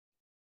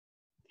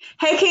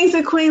Hey, kings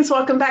and queens,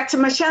 welcome back to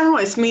my channel.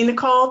 It's me,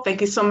 Nicole.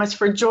 Thank you so much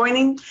for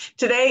joining.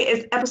 Today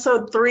is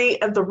episode 3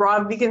 of the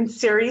Raw Vegan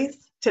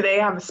series. Today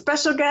I have a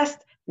special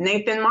guest,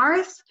 Nathan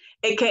Morris,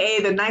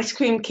 aka the Nice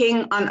Cream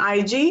King on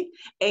IG,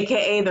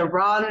 aka the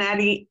Raw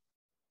Natty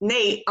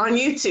N8 on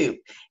YouTube.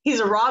 He's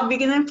a raw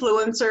vegan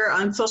influencer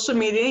on social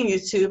media and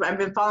YouTube. I've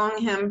been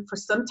following him for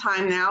some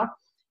time now.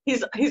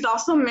 He's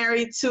also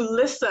married to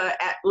Lissa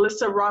at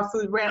Lissa Raw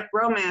Food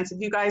Romance.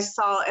 If you guys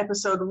saw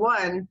episode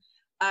 1,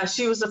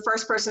 she was the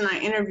first person I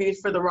interviewed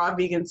for the Raw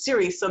Vegan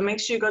series, so make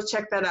sure you go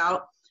check that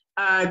out.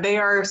 They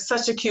are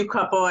such a cute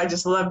couple. I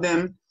just love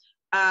them.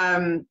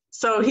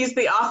 So he's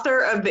the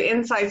author of The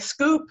Inside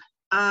Scoop.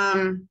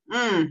 You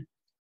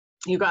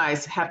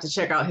guys have to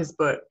check out his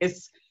book.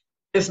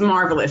 It's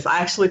marvelous. I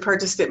actually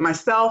purchased it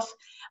myself.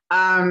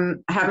 I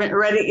haven't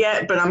read it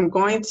yet, but I'm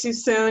going to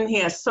soon. He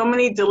has so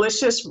many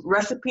delicious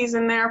recipes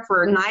in there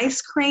for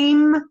nice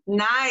cream,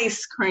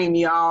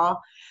 y'all.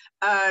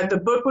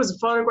 The book was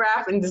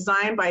photographed and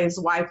designed by his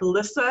wife,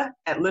 Lissa,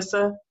 at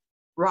Lissa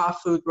Raw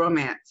Food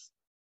Romance.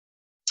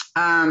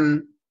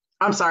 I'm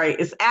sorry,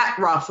 it's at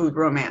Raw Food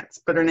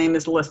Romance, but her name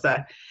is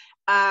Lissa.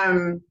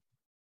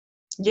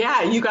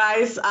 Yeah, you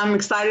guys, I'm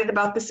excited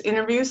about this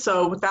interview.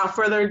 So without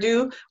further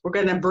ado, we're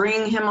going to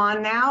bring him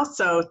on now.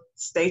 So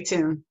stay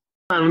tuned.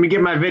 Let me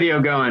get my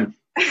video going.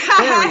 Hey,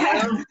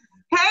 Nate. Nate.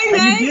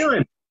 How you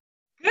doing?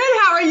 Good.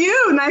 How are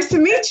you? Nice to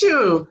meet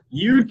you.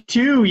 You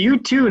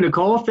too,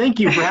 Nicole. Thank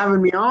you for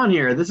having me on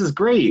here. This is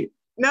great.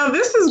 No,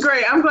 this is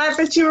great. I'm glad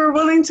that you were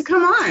willing to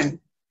come on.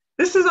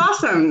 This is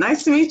awesome.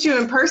 Nice to meet you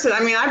in person.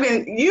 I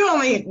mean, you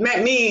only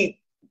met me,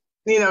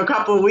 a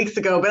couple of weeks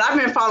ago, but I've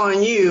been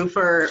following you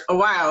for a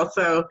while.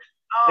 So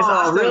it's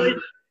awesome. Really?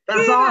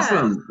 That's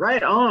awesome.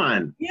 Right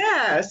on.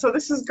 Yeah. So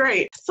this is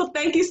great. So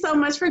thank you so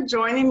much for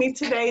joining me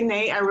today,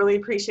 Nate. I really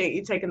appreciate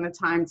you taking the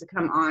time to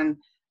come on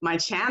my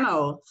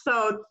channel.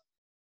 So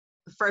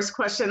the first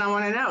question I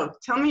want to know,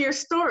 tell me your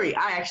story.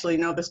 I actually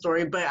know the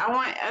story, but I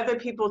want other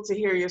people to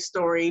hear your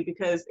story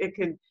because it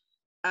could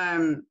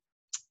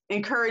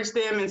encourage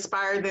them,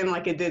 inspire them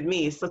like it did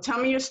me. So tell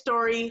me your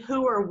story.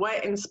 Who or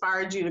what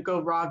inspired you to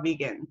go raw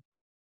vegan?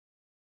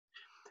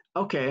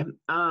 Okay.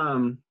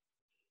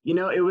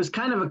 It was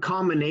kind of a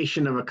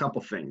combination of a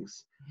couple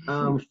things.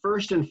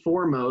 First and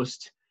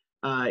foremost,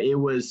 it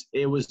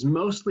was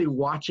mostly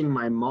watching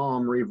my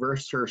mom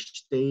reverse her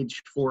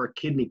stage 4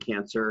 kidney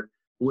cancer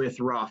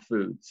with raw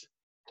foods.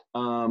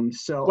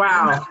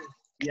 Wow.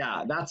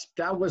 Yeah,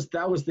 that was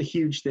the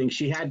huge thing.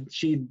 She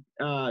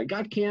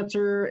got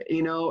cancer,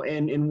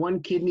 and in one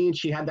kidney, and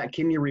she had that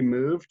kidney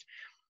removed.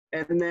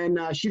 And then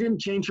she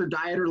didn't change her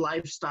diet or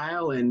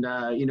lifestyle, and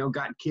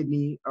got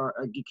kidney or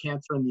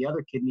cancer in the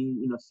other kidney,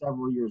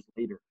 several years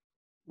later.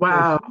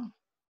 Wow. So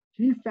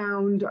she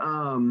found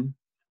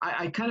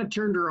I kind of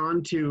turned her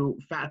on to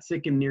Fat,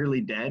 Sick, and Nearly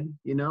Dead,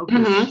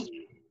 because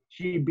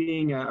she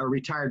being a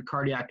retired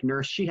cardiac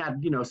nurse, she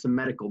had, some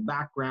medical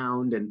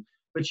background,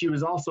 but she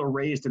was also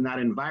raised in that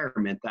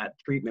environment, that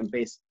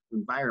treatment-based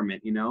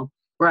environment,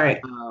 Right.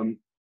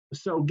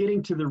 So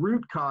getting to the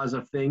root cause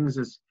of things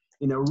is,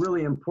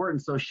 really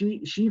important. So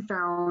she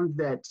found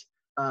that,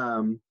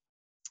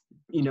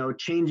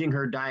 changing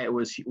her diet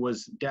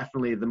was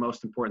definitely the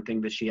most important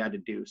thing that she had to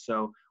do.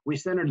 So we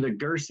sent her to the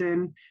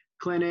Gerson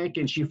clinic,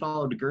 and she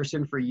followed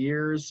Gerson for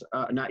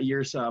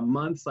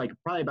months, like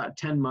probably about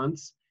 10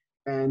 months.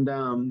 And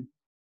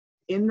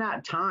in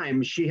that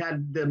time, she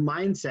had the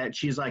mindset,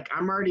 she's like,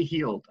 I'm already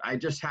healed. I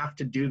just have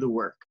to do the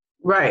work.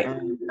 Right.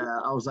 And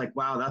I was like,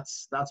 wow,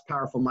 that's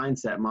powerful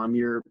mindset, Mom.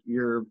 You're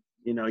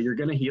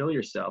going to heal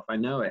yourself. I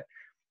know it.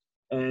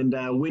 And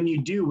when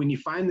you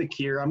find the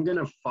cure, I'm going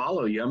to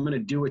follow you. I'm going to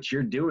do what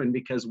you're doing,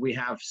 because we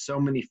have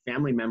so many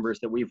family members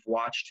that we've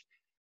watched,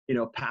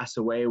 pass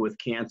away with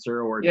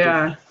cancer or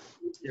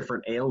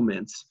different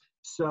ailments.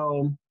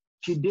 So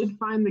she did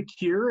find the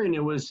cure, and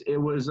it was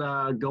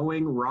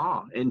going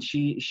raw. And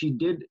she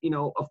did,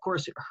 of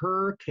course,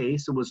 her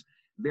case, it was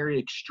very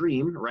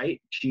extreme,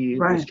 right? She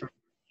was trying to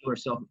heal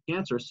herself with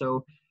cancer.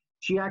 So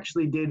she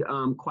actually did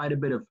quite a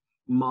bit of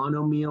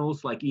mono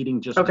meals, like eating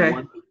just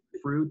one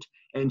fruit.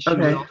 And she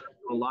would also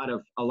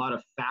do a lot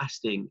of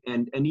fasting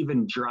and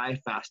even dry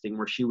fasting,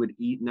 where she would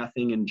eat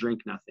nothing and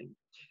drink nothing.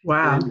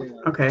 Wow.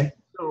 And,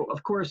 so,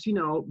 of course,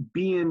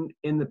 being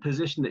in the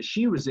position that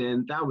she was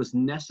in, that was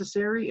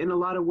necessary in a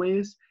lot of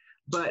ways.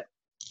 But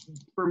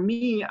for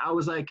me, I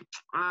was like,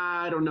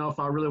 I don't know if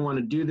I really want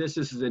to do this.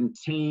 This is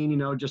insane,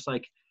 just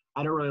like,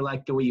 I don't really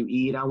like the way you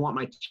eat. I want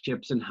my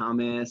chips and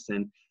hummus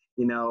and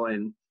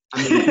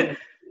I mean,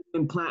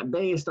 in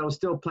plant-based, I was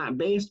still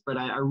plant-based, but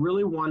I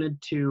really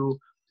wanted to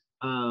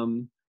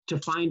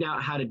find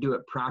out how to do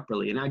it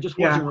properly. And I just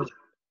wasn't really.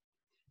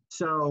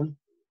 So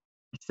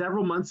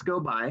several months go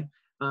by.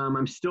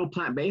 I'm still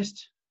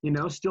plant-based,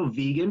 still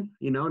vegan,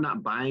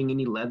 not buying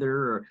any leather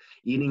or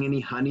eating any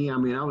honey. I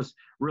mean, I was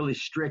really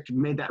strict,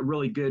 made that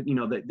really good,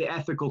 the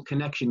ethical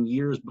connection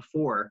years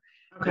before.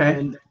 Okay.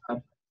 And,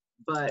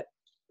 but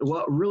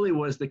what really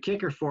was the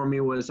kicker for me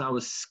was I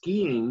was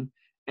skiing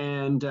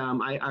And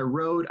I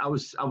rode. I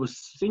was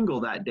single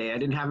that day. I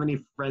didn't have any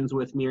friends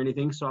with me or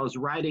anything, so I was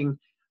riding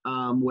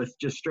with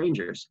just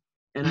strangers.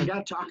 And I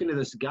got talking to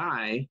this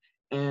guy,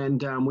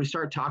 and we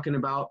started talking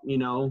about, you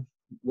know,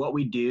 what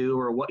we do,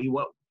 or what you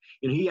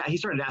know, he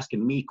started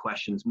asking me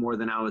questions more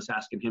than I was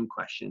asking him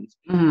questions.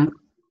 Mm-hmm.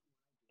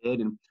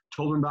 And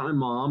told him about my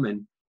mom.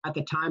 And at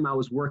the time, I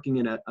was working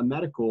in a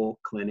medical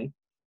clinic,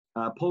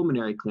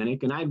 pulmonary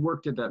clinic, and I'd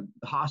worked at the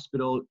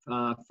hospital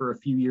for a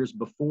few years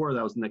before that.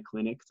 I was in the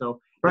clinic,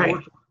 so I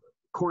worked in the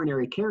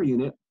coronary care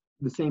unit,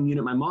 the same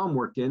unit my mom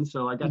worked in.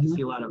 So I got to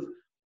see a lot of,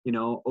 you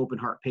know, open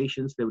heart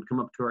patients. They would come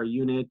up to our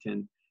unit,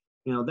 and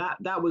you know,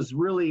 that was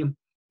really,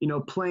 you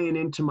know, playing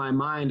into my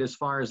mind as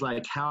far as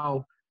like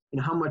how, you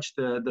know, how much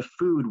the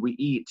food we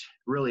eat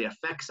really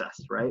affects us,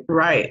 right?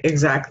 Right,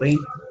 exactly.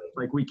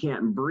 Like we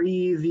can't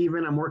breathe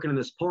even. I'm working in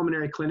this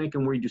pulmonary clinic,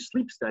 and we do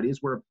sleep studies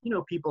where, you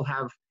know, people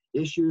have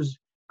issues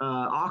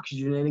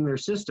oxygenating their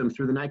system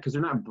through the night because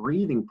they're not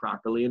breathing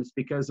properly. And it's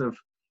because of,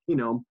 you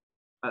know,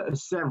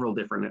 several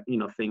different, you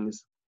know,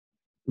 things.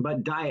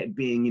 But diet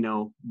being, you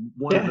know,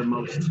 one of the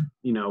most,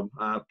 you know,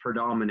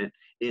 predominant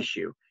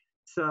issue.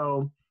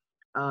 So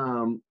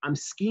I'm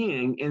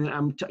skiing,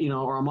 and you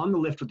know, or I'm on the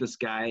lift with this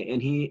guy,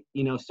 and he,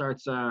 you know,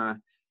 starts,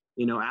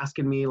 you know,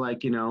 asking me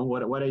like, you know,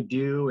 what I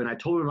do. And I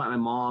told him about my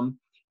mom,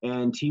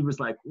 and he was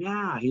like,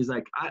 yeah, he's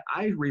like,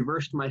 I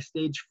reversed my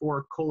stage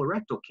 4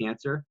 colorectal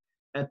cancer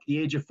at the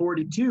age of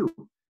 42.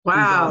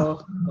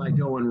 Wow. By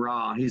going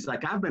raw. He's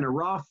like, I've been a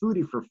raw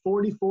foodie for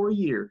 44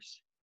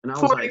 years. And I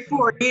was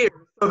 44 years.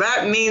 So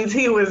that means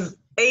he was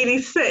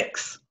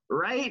 86.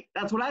 Right?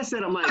 That's what I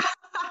said. I'm like,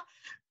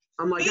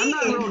 I'm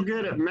not real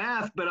good at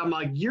math, but I'm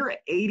like, you're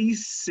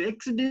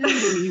 86, dude? And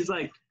he's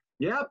like,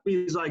 yep.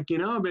 He's like, you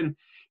know, I've been,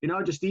 you know,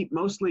 I just eat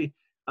mostly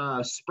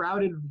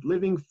sprouted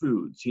living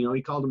foods. You know,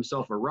 he called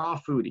himself a raw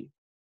foodie.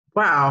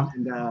 Wow.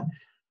 And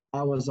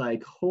I was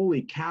like,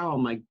 holy cow.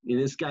 I'm like, and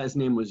this guy's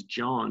name was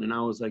John. And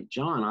I was like,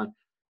 John,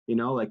 you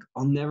know, like,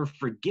 I'll never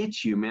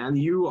forget you, man.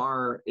 You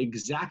are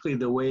exactly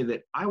the way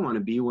that I want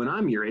to be when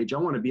I'm your age. I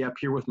want to be up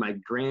here with my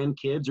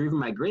grandkids or even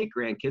my great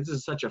grandkids. This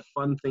is such a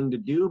fun thing to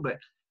do, but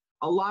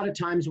a lot of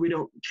times we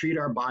don't treat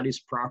our bodies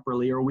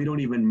properly, or we don't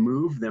even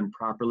move them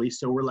properly.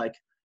 So we're like,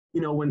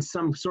 you know, when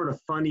some sort of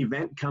fun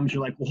event comes,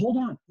 you're like, well, hold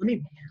on,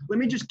 let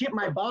me just get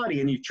my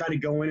body. And you try to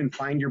go in and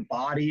find your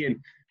body and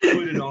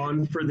put it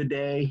on for the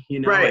day, you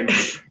know. Right.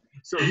 And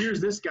so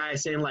here's this guy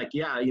saying like,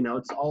 yeah, you know,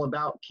 it's all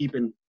about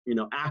keeping, you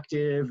know,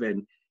 active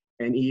and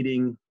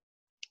eating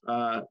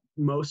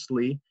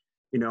mostly,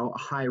 you know, a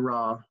high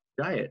raw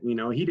diet. You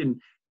know, he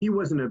didn't eat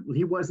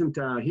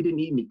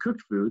any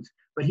cooked foods,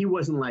 but he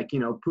wasn't like, you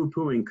know,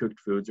 poo-pooing cooked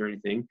foods or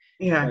anything.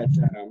 Yeah. But,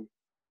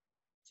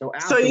 so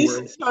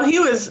afterwards, so he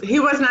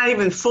was not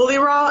even fully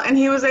raw, and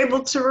he was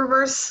able to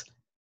reverse.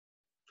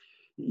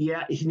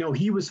 Yeah,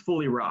 he was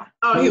fully raw.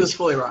 Oh, he was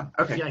fully raw.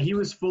 Okay. Yeah, he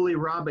was fully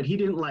raw, but he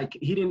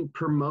didn't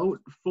promote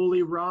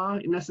fully raw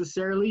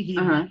necessarily.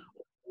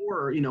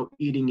 Or, you know,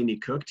 eating any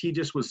cooked. He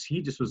just was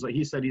like,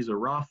 he said he's a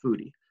raw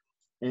foodie.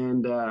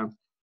 And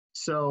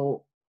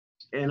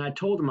and I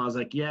told him, I was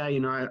like, yeah,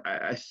 you know,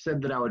 I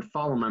said that I would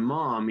follow my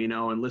mom, you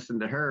know, and listen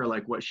to her,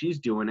 like what she's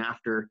doing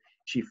after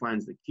she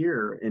finds the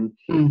cure. And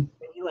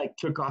he like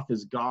took off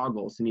his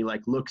goggles, and he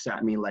like looks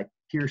at me like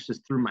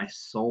pierces through my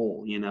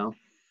soul, you know,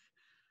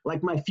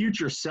 like my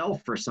future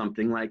self or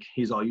something. Like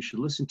he's all, you should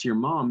listen to your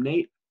mom,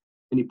 Nate.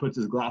 And he puts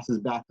his glasses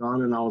back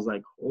on, and I was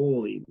like,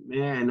 holy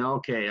man,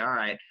 okay, all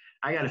right.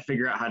 I got to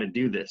figure out how to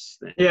do this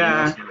thing.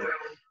 Yeah. You know? So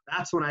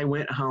that's when I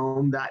went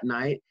home that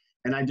night,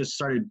 and I just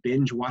started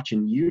binge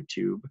watching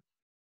YouTube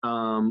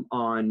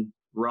on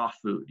raw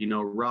food, you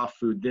know, raw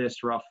food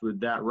this, raw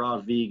food that, raw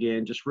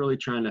vegan, just really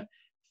trying to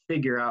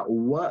figure out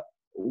what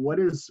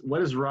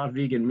does raw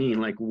vegan mean?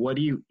 Like, what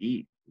do you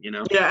eat, you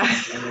know? Yeah.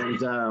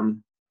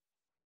 And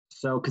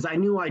so, because I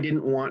knew I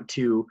didn't want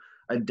to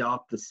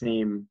adopt the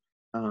same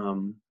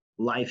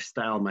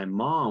lifestyle my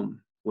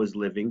mom was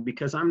living,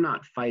 because I'm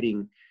not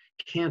fighting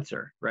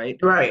cancer, right?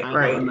 Right.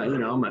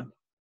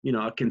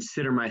 I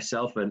consider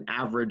myself an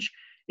average,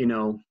 you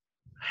know,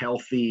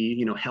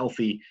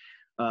 healthy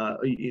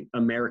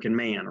American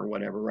man or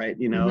whatever, right?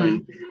 You know,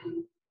 and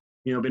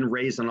you know, been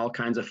raised on all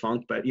kinds of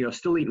funk, but you know,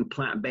 still eating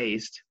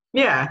plant-based.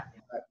 Yeah.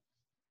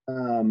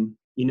 You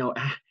know,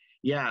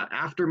 yeah.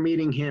 After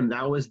meeting him,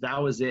 that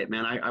was it,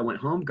 man. I went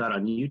home, got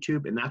on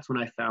YouTube, and that's when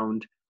I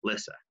found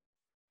Lissa,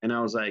 and I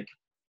was like,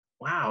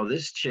 wow,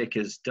 this chick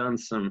has done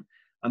some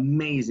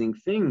amazing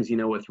things, you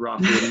know, with raw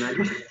food.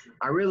 And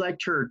I really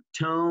liked her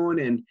tone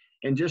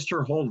and just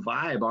her whole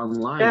vibe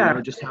online, you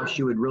know, just how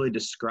she would really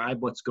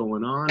describe what's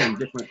going on and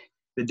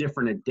the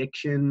different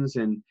addictions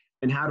and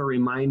how to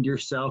remind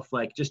yourself,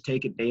 like, just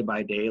take it day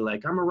by day.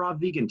 Like, I'm a raw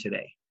vegan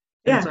today.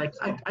 And it's like,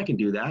 I can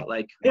do that.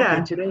 Like,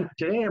 okay,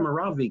 today I'm a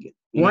raw vegan.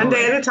 One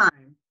day at a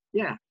time.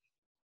 Yeah.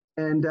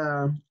 And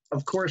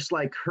of course,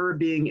 like her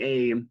being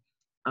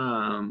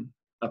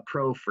a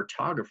pro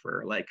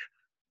photographer, like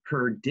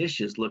her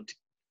dishes looked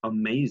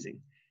amazing.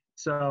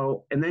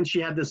 So, and then she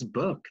had this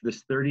book,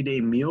 this 30-day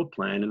meal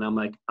plan. And I'm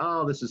like,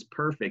 oh, this is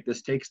perfect.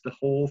 This takes the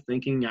whole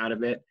thinking out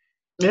of it.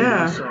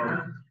 Yeah.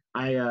 So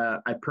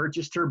I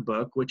purchased her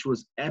book, which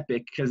was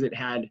epic because it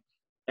had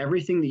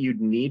everything that you'd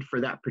need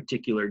for that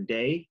particular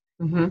day.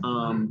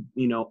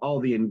 All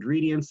the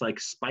ingredients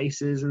like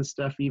spices and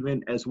stuff,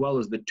 even as well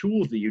as the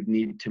tools that you'd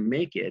need to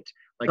make it,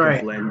 like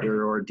a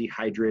blender or a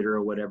dehydrator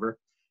or whatever.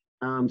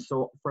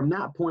 So from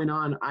that point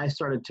on, I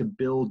started to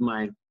build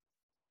my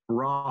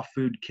raw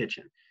food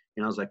kitchen.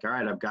 I was like, all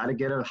right, I've got to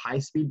get a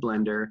high-speed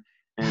blender,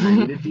 and I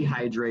need a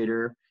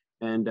dehydrator.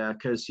 And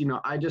because,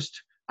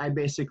 I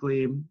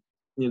basically,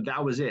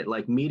 that was it.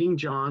 Like meeting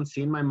John,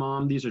 seeing my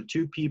mom, these are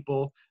two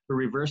people who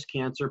reversed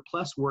cancer,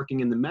 plus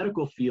working in the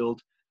medical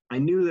field. I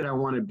knew that I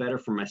wanted better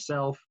for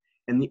myself.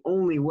 And the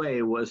only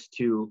way was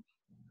to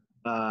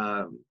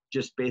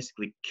just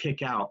basically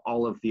kick out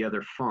all of the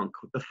other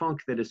the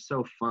funk that is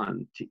so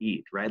fun to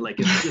eat, right?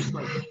 Like it's just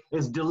like,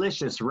 it's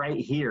delicious right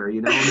here,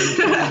 and then as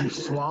soon as you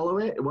swallow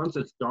it, once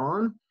it's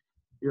gone,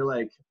 you're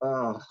like,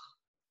 oh,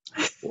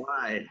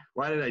 why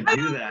did I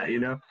do that?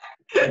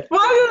 Like,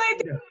 Why did I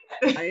do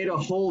I ate a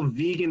whole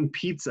vegan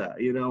pizza,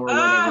 or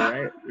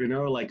whatever,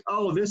 right? Like,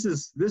 oh,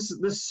 this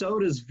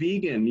soda's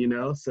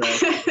vegan, so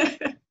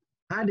I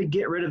had to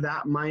get rid of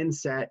that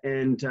mindset.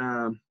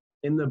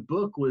 And the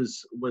book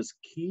was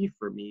key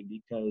for me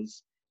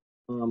because,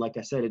 like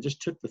I said, it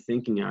just took the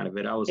thinking out of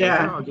it. I was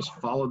like, oh, I'll just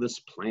follow this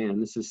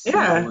plan. This is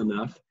simple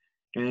enough.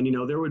 And,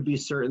 there would be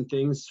certain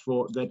things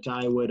that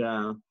I would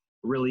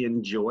really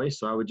enjoy.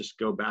 So I would just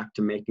go back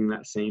to making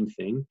that same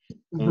thing.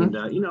 And,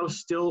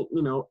 still,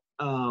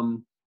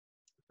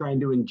 trying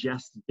to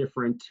ingest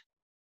different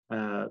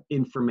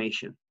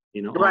information,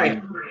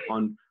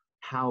 on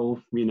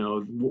how,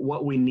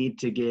 what we need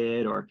to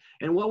get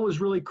and what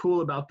was really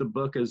cool about the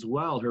book as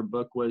well, her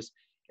book was,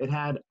 it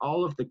had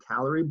all of the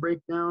calorie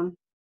breakdown.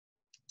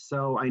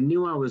 So I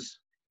knew I was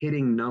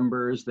hitting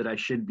numbers that I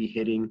should be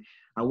hitting.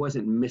 I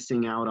wasn't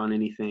missing out on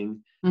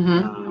anything.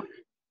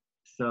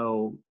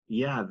 So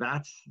yeah,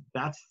 that's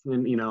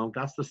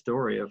the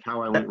story of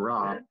how I went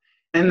raw.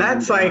 And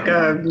that's like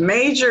a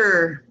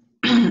major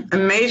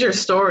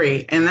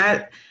story.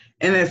 And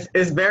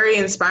it's very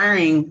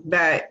inspiring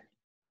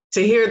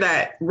to hear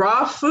that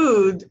raw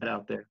food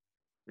out there.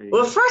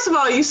 Well, first of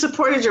all, you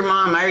supported your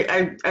mom.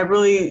 I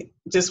really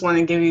just want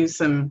to give you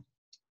some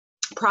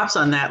props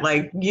on that.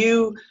 Like,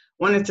 you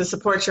wanted to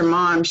support your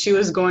mom. She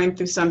was going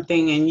through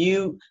something and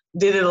you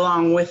did it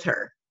along with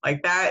her.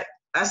 Like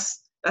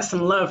that's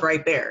some love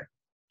right there.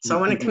 So I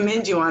want to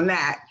commend you on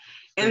that.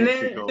 And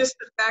then just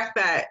the fact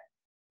that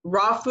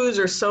raw foods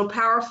are so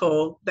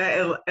powerful that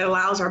it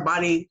allows our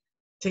body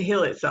to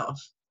heal itself.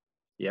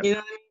 Yep. You know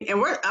what I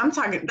mean? And I'm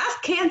talking, that's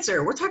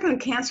cancer. We're talking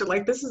cancer.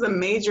 Like, this is a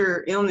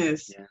major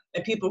illness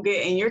that people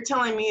get. And you're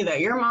telling me that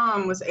your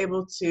mom was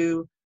able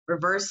to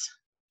reverse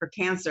her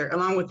cancer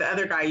along with the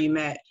other guy you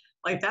met.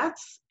 Like,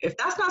 if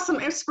that's not some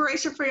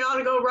inspiration for y'all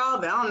to go raw,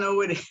 then I don't know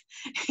what it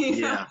is.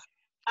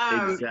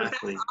 Exactly. But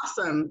that's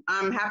awesome.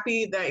 I'm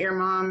happy that your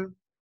mom,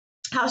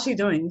 how's she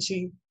doing?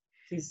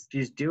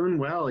 She's doing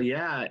well.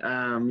 Yeah.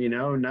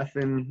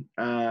 Nothing,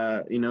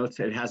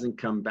 it hasn't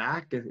come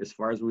back as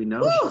far as we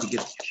know. She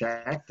gets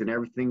checked and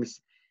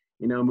everything's,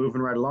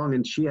 moving right along,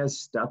 and she has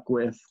stuck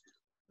with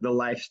the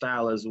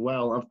lifestyle as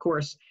well. Of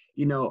course,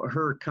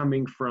 her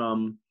coming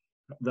from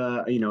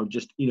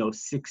the,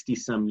 60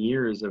 some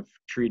years of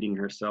treating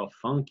herself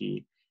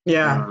funky.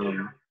 Yeah.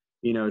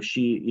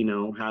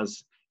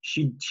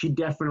 She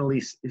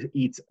definitely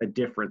eats a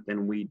different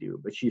than we do,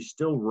 but she's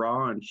still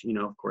raw and she,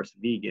 of course,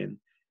 vegan.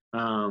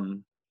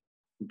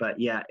 But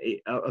yeah,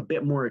 a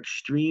bit more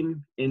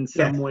extreme in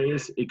some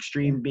ways.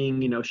 Extreme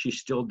being, she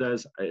still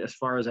does, as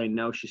far as I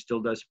know, she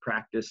still does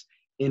practice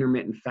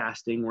intermittent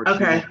fasting where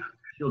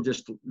she'll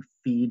just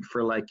feed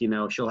for like,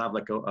 she'll have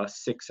like a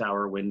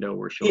 6-hour window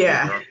where she'll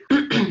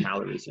put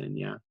calories in.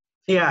 Yeah.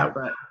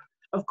 But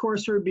of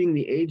course, her being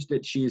the age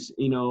that she's,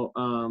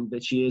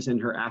 that she is in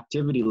her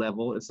activity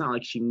level, it's not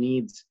like she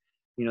needs,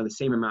 the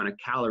same amount of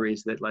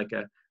calories that like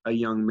a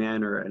young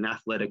man or an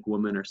athletic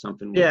woman or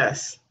something would.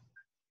 Yes.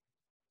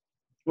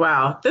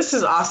 Wow, this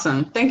is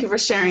awesome. Thank you for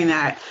sharing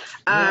that.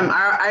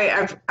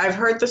 I've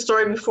heard the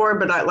story before,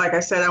 but like I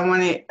said, I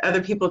wanted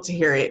other people to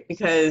hear it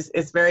because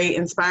it's very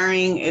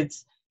inspiring.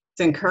 It's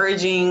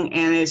encouraging,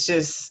 and it's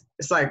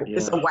like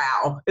it's a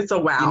wow. It's a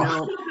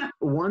wow.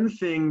 One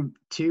thing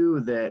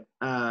too that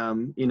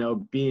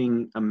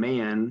being a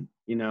man,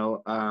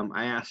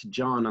 I asked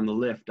John on the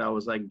lift. I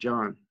was like,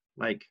 John,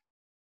 like,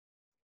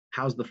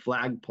 how's the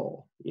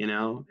flagpole?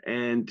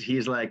 And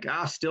he's like,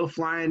 still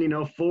flying,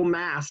 full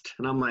mast.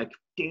 And I'm like,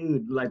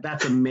 dude, like,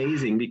 that's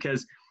amazing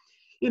because,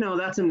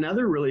 that's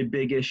another really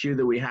big issue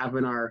that we have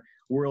in our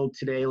world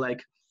today.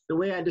 Like, the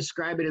way I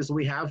describe it is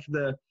we have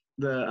the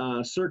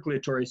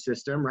circulatory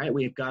system, right?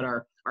 We've got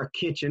our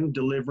kitchen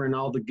delivering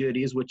all the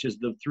goodies, which is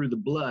through the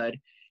blood.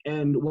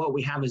 And what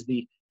we have is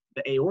the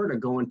aorta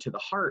going to the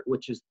heart,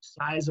 which is the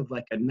size of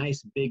like a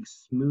nice big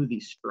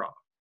smoothie straw,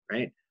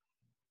 right?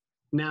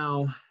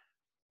 Now,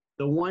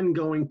 the one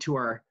going to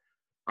our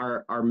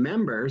our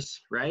members,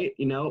 right,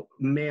 you know,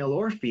 male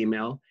or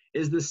female,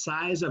 is the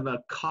size of a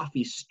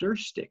coffee stir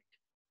stick.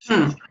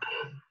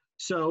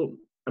 So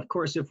of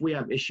course, if we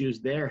have issues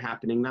there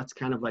happening, that's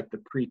kind of like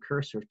the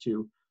precursor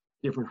to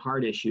different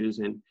heart issues.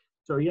 And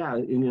so, yeah,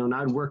 you know, and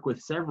I'd work with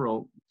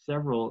several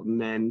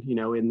men, you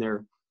know, in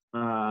their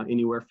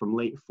anywhere from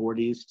late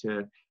 40s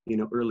to, you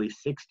know, early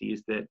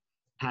 60s that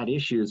had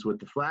issues with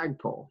the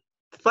flagpole.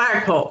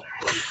 Flagpole.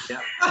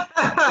 Yeah.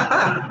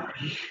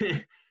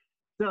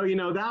 So, you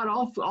know, that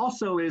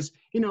also is,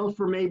 you know,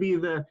 for maybe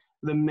the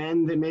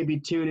men that may be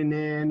tuning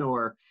in,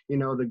 or, you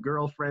know, the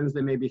girlfriends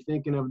that may be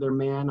thinking of their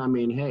man. I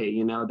mean, hey,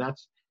 you know,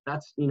 that's,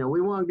 you know,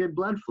 we want good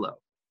blood flow,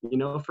 you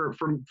know, for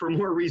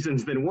more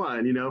reasons than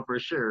one, you know, for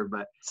sure.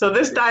 But so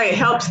this diet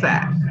helps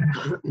that.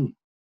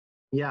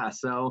 Yeah.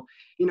 So,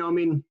 you know, I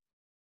mean,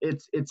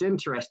 it's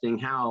interesting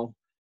how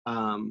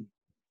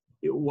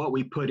what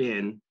we put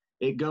in,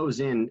 it goes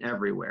in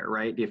everywhere,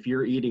 right? If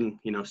you're eating,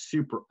 you know,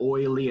 super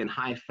oily and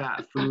high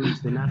fat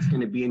foods, then that's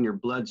going to be in your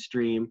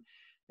bloodstream.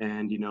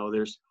 And, you know,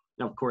 there's,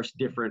 of course,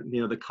 different,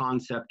 you know, the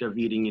concept of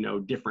eating, you know,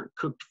 different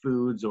cooked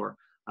foods, or,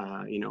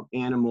 you know,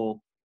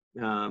 animal,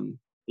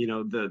 you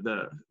know,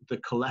 the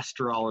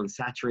cholesterol and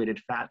saturated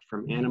fat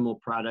from animal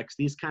products,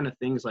 these kind of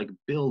things like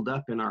build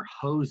up in our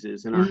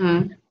hoses and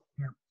our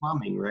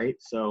plumbing, right?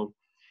 So,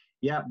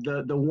 yeah,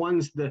 the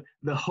ones, the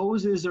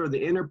hoses or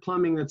the inner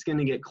plumbing that's going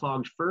to get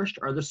clogged first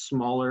are the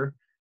smaller,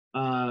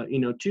 you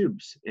know,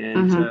 tubes.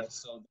 And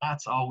so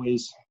that's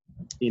always,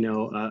 you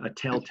know, a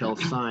telltale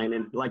sign.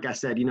 And like I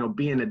said, you know,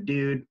 being a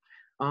dude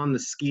on the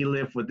ski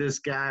lift with this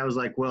guy, I was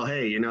like, well,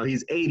 hey, you know,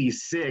 he's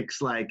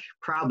 86, like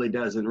probably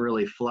doesn't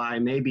really fly,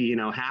 maybe, you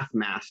know, half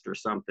mast or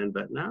something,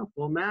 but no,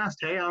 full mast.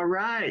 Hey, all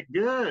right,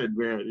 good,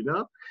 man, you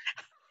know?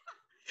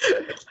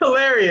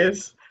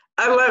 Hilarious.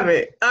 I love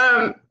it.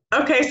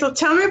 Okay, so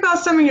tell me about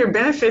some of your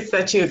benefits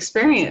that you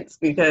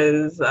experienced,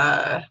 because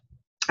I've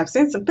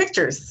seen some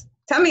pictures.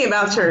 Tell me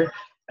about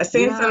I've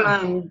seen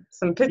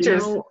some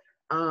pictures. You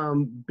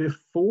know,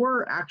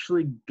 before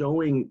actually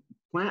going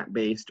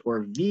plant-based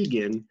or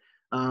vegan,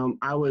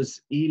 I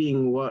was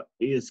eating what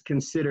is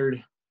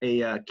considered a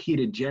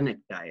ketogenic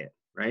diet,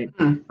 right?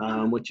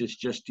 Which is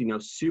just, you know,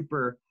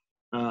 super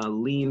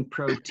lean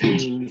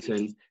proteins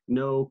and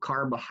no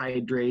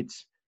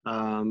carbohydrates,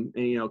 and,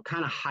 you know,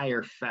 kind of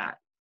higher fat.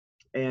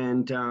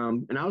 And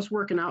I was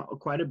working out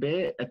quite a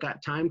bit at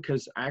that time,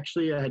 because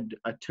actually I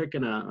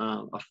taken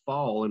a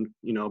fall and,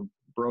 you know,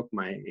 broke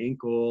my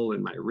ankle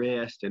and my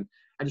wrist, and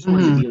I just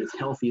wanted to be as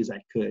healthy as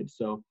I could.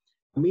 So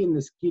I'm eating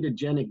this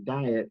ketogenic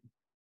diet.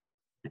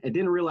 I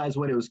didn't realize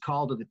what it was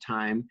called at the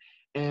time,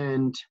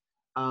 and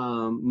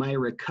my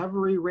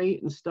recovery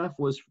rate and stuff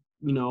was,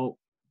 you know,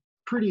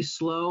 pretty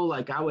slow.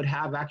 Like I would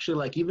have actually,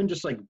 like, even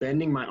just like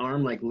bending my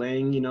arm, like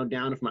laying, you know,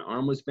 down, if my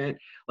arm was bent,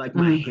 like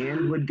my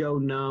hand would go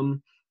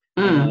numb.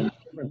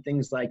 Different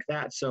things like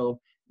that. So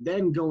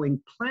then going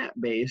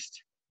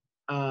plant-based,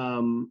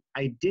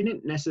 I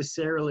didn't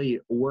necessarily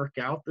work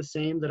out the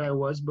same that I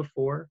was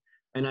before.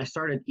 And I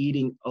started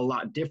eating a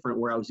lot different,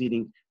 where I was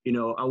eating, you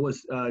know, I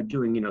was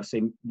doing, you know,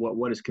 say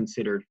what is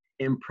considered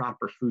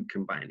improper food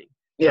combining.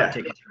 Yeah.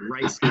 Take a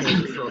rice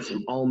cake, throw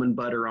some almond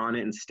butter on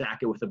it, and stack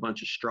it with a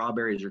bunch of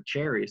strawberries or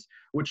cherries,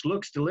 which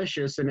looks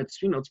delicious, and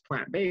it's, you know, it's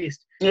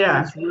plant-based.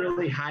 Yeah. It's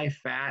really high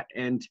fat,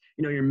 and,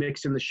 you know, you're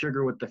mixing the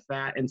sugar with the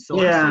fat. And so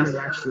I started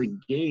to actually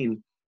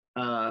gain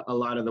a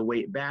lot of the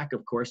weight back,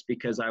 of course,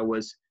 because I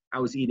was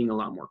eating a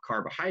lot more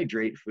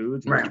carbohydrate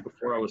foods, which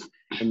before I was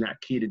in that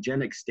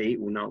ketogenic state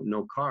with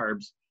no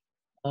carbs.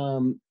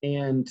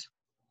 And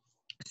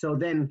so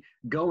then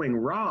going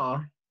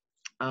raw,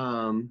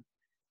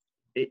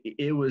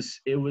 it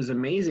was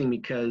amazing,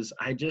 because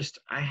I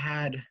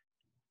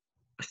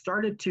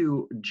started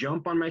to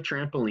jump on my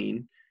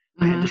trampoline.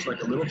 I had just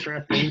like a little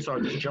trampoline, so I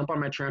would just jump on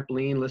my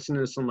trampoline, listen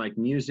to some like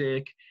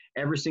music.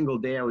 Every single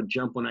day I would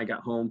jump when I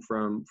got home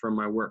from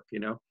my work, you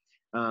know,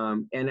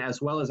 and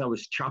as well as I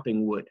was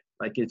chopping wood.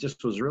 Like it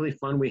just was really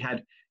fun. We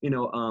had, you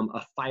know,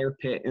 a fire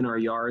pit in our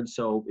yard,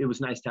 so it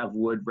was nice to have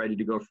wood ready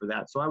to go for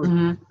that. So I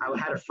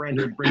had a friend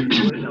who would bring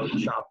me wood, and I would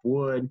chop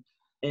wood.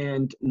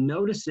 And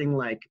noticing,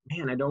 like,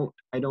 man, I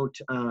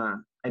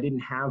didn't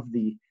have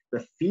the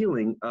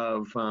feeling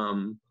of,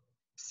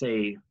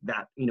 say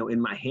that, you know,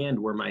 in my hand,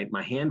 where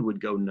my hand would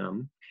go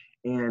numb.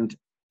 And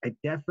I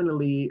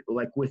definitely,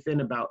 like, within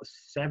about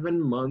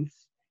 7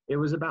 months, it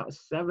was about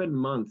 7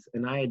 months,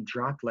 and I had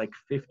dropped like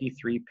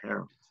 53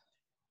 pounds.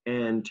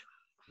 And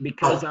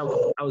because I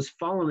was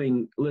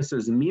following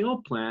Lissa's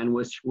meal plan,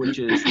 which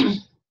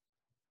is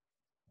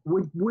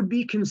would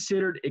be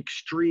considered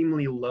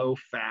extremely low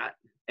fat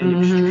and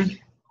extremely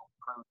low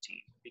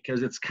protein,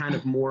 because it's kind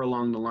of more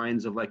along the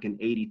lines of like an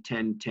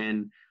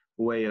 80-10-10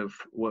 way of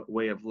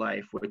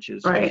life, which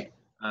is Doug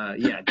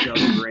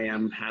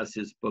Graham has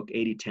his book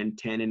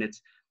 80-10-10, and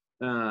it's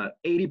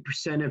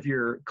 80% of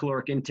your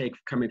caloric intake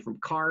coming from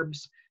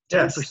carbs,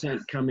 10%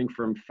 coming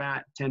from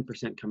fat,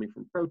 10% coming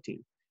from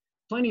protein.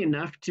 Plenty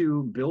enough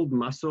to build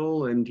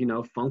muscle and, you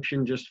know,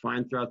 function just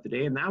fine throughout the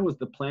day. And that was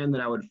the plan that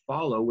I would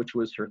follow, which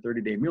was her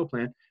 30-day meal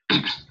plan.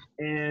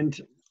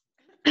 And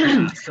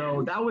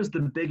So that was the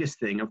biggest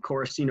thing. Of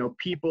course, you know,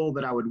 people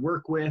that I would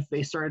work with,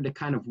 they started to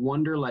kind of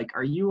wonder, like,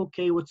 are you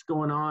okay? What's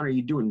going on? Are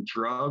you doing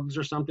drugs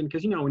or something?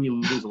 Because, you know, when you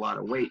lose a lot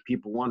of weight,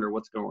 people wonder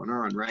what's going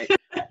on, right?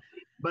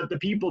 But the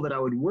people that I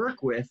would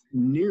work with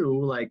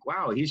knew, like,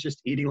 wow, he's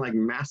just eating like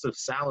massive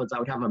salads. I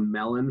would have a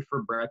melon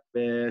for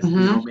breakfast, you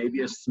know, maybe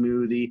a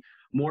smoothie,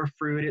 more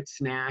fruit at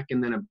snack,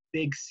 and then a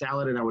big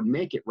salad. And I would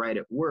make it right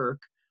at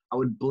work. I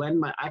would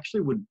I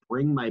actually would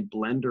bring my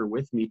blender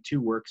with me to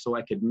work so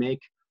I could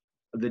make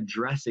the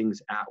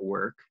dressings at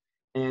work.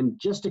 And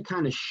just to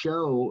kind of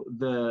show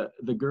the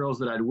girls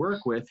that I'd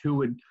work with, who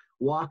would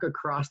walk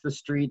across the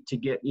street to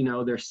get, you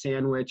know, their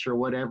sandwich or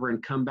whatever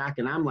and come back,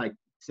 and I'm like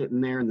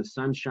sitting there in the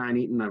sunshine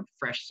eating a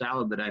fresh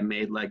salad that I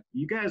made, like,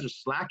 you guys are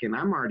slacking,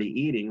 I'm already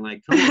eating,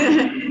 like, come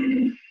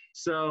on.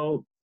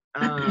 So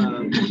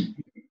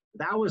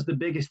that was the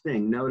biggest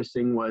thing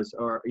noticing was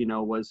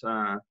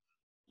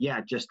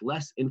just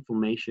less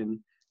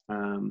inflammation,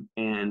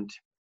 and,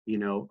 you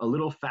know, a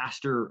little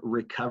faster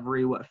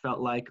recovery, what felt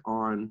like,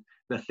 on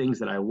the things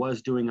that I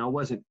was doing. I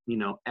wasn't, you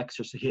know,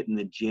 hitting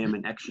the gym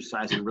and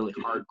exercising really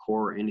hardcore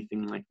or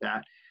anything like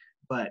that.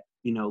 But,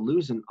 you know,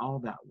 losing all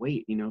that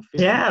weight, you know,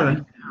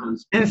 53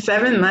 pounds. In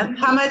 7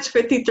 months. How much?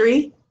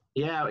 53?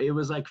 Yeah, it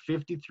was like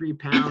 53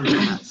 pounds in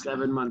that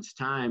 7 months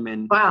time.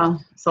 And wow,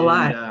 it's a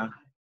lot.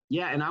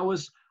 Yeah, and I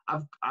was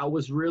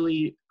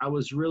really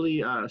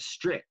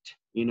strict.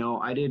 You know,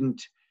 I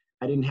didn't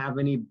have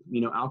any,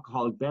 you know,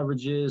 alcoholic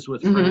beverages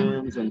with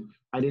friends, and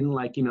I didn't,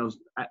 like, you know,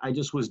 I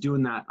just was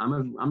doing that.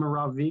 I'm a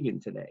raw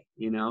vegan today,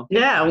 you know?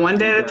 Yeah, one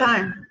day at a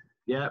time.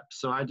 Yep.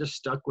 So I just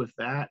stuck with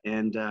that,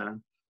 and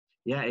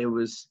yeah, it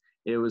was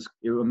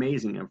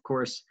amazing. Of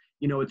course,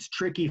 you know, it's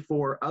tricky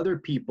for other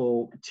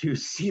people to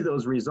see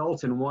those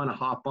results and want to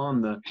hop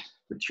on the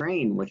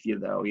train with you,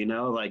 though, you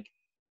know, like,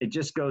 it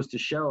just goes to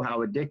show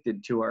how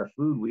addicted to our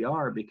food we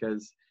are,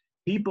 because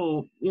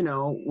people, you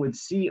know, would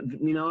see,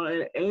 you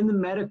know, in the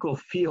medical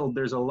field,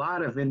 there's a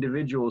lot of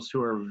individuals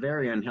who are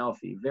very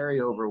unhealthy,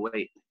 very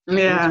overweight.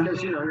 Yeah.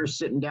 Because, you know, you're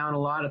sitting down a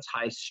lot, it's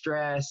high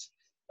stress,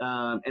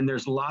 and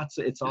there's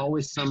it's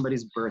always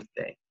somebody's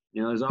birthday.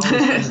 You know, there's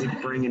always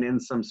somebody bringing in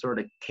some sort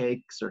of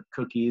cakes or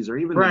cookies, or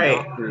even the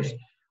doctors.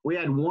 We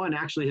had one,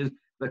 actually,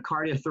 the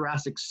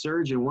cardiothoracic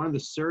surgeon, one of the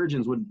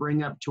surgeons would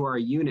bring up to our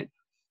unit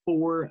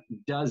 4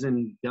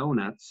 dozen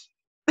donuts,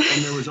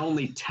 and there was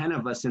only 10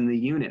 of us in the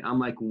unit. I'm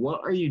like,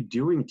 what are you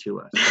doing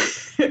to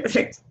us?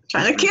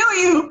 Trying to kill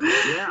you.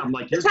 Yeah, I'm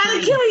like, you're trying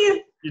to kill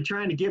you. You're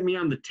trying to get me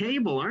on the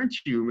table, aren't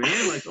you,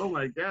 man? Like, oh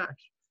my gosh.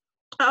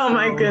 Oh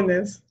my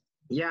goodness.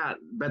 Yeah,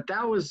 but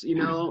that was, you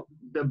know,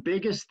 the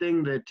biggest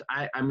thing that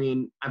I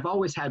mean, I've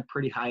always had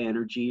pretty high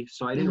energy,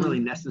 so I didn't really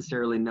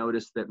necessarily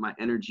notice that my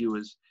energy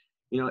was,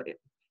 you know,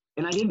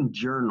 and I didn't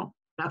journal.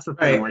 That's the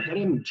thing. Like, I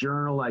didn't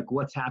journal, like,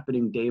 what's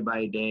happening day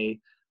by day.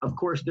 Of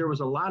course, there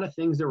was a lot of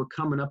things that were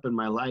coming up in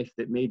my life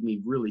that made me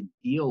really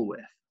deal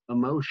with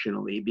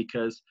emotionally,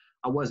 because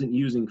I wasn't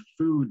using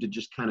food to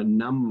just kind of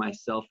numb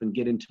myself and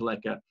get into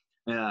like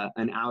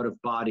an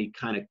out-of-body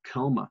kind of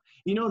coma.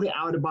 You know, the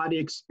out-of-body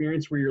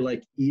experience where you're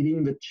like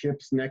eating the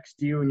chips next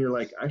to you and you're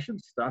like, I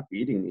should stop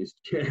eating these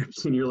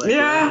chips. And you're like,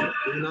 yeah,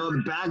 oh, you know,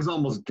 the bag's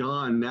almost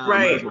gone now.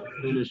 Right. I might as well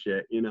finish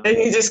it, you know. And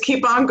you just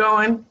keep on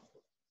going.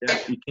 Yeah,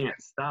 you can't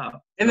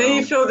stop. And then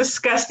you feel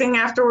disgusting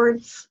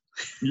afterwards.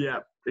 Yeah,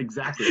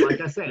 exactly.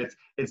 Like I said,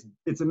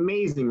 it's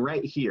amazing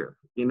right here.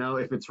 You know,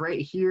 if it's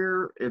right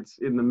here, it's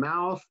in the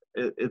mouth,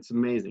 it's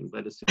amazing.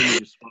 But as soon as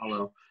you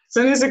swallow, as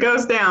soon as it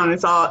goes down,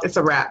 it's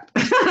a wrap.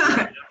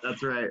 Yeah,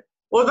 that's right.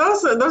 Well,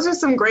 those are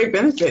some great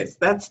benefits.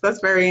 That's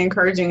very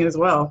encouraging as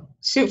well.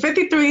 Shoot,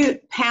 53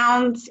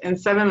 pounds in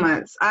 7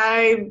 months.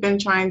 I've been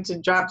trying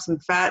to drop some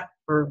fat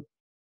for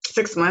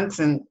 6 months,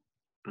 and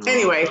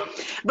anyway,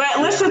 but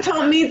Lissa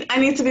told me I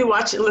need to be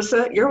watching.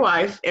 Lissa, your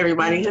wife,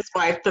 everybody, his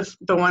wife,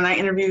 the one I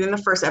interviewed in the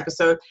first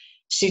episode,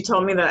 she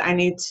told me that I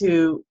need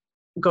to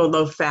go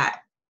low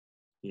fat.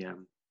 Yeah.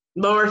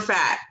 Lower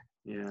fat.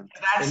 Yeah.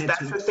 That's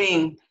the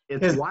thing.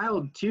 It's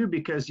wild too,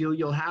 because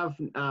you'll have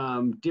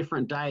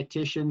different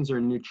dietitians or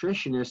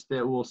nutritionists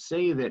that will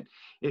say that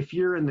if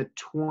you're in the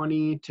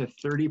 20 to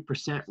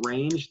 30%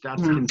 range,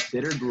 that's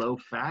considered low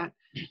fat.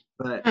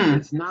 But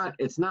it's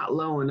not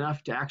low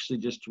enough to actually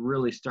just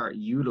really start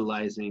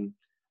utilizing.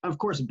 Of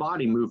course,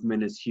 body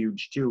movement is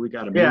huge too. We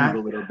got to move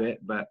a little bit,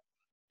 but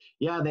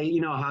yeah,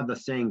 you know how the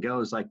saying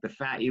goes, like, the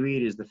fat you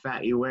eat is the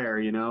fat you wear,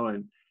 you know,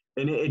 and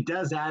it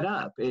does add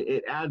up.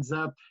 It adds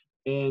up,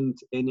 and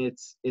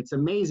it's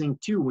amazing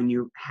too when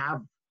you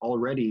have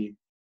already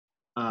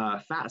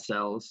fat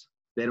cells.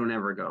 They don't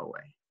ever go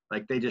away.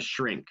 Like, they just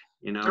shrink,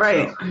 you know.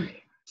 Right.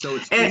 So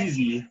it's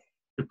easy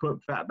to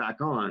put fat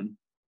back on.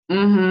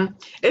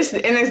 It's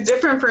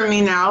different for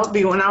me now.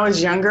 When I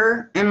was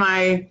younger, in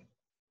my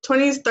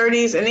 20s,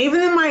 30s, and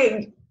even in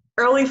my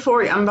early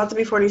 40s, I'm about to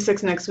be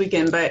 46 next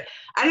weekend, but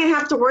I didn't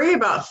have to worry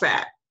about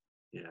fat.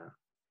 Yeah.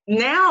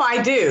 Now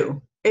I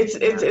do. There's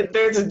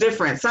a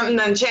difference. Something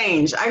done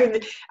changed.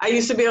 I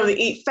used to be able to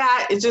eat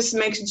fat. It just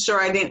makes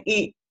sure I didn't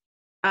eat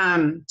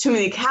too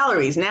many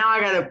calories. Now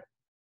I got to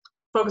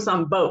focus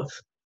on both.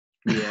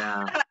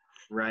 Yeah,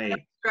 right.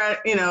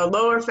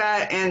 Lower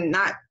fat and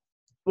not,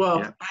 well,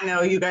 yeah. I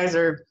know you guys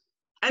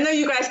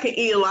can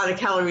eat a lot of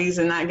calories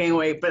and not gain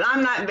weight, but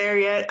I'm not there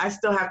yet. I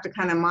still have to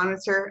kind of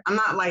monitor. I'm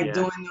not like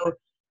doing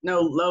no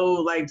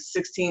low, like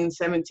 16,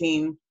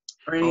 17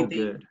 or anything. Oh,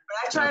 good.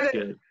 But I try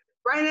to,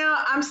 right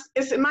now,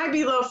 it might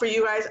be low for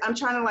you guys. I'm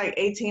trying to like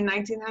 18,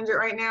 1900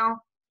 right now.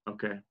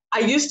 Okay. I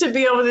used to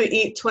be able to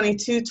eat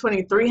 22,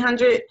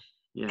 2300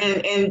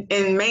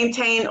 and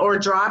maintain or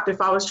drop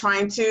if I was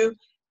trying to,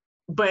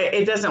 but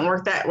it doesn't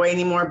work that way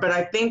anymore. But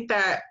I think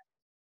that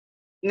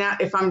now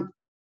if I'm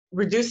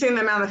reducing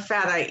the amount of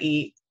fat I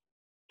eat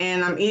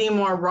and I'm eating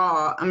more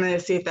raw, I'm going to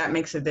see if that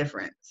makes a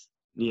difference.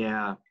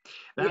 Yeah,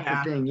 that's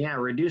the thing. Yeah,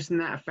 reducing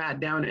that fat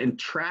down and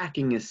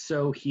tracking is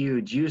so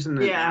huge. Using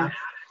the app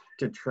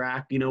to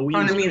track, we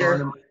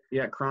chronometer.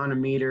 Use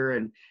chronometer,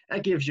 and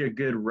that gives you a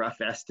good rough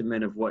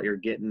estimate of what you're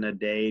getting a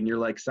day. And you're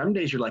like, some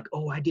days you're like,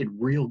 oh, I did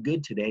real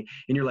good today,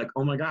 and you're like,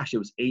 oh my gosh, it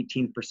was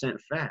 18%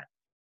 fat,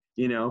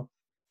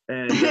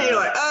 and you're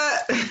like,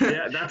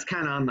 yeah, that's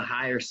kind of on the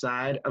higher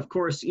side. Of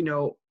course,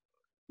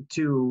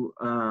 to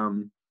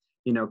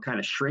kind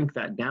of shrink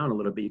that down a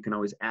little bit, you can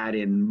always add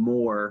in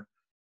more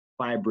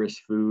fibrous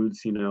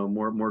foods,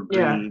 more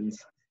greens.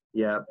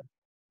 Yeah.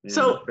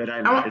 So, but I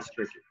know it's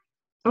tricky.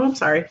 Oh, I'm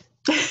sorry.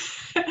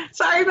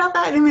 Sorry about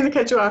that. I didn't mean to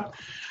cut you off.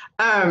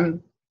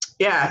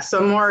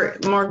 So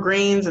more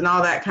greens and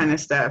all that kind of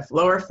stuff.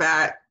 Lower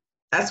fat.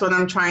 That's what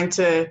I'm trying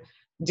to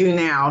do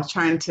now,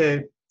 trying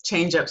to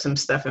change up some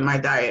stuff in my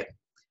diet.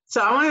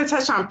 So I want to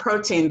touch on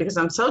protein because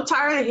I'm so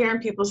tired of hearing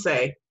people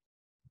say,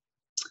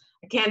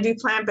 I can't do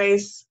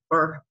plant-based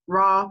or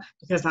raw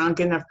because I don't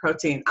get enough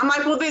protein. I'm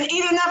like, well, then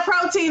eat enough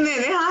protein then.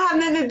 It don't have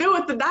nothing to do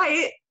with the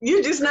diet.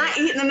 You're just not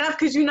eating enough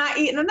because you're not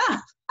eating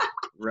enough.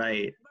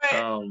 Right. But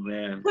oh,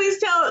 man. Please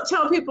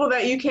tell people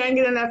that you can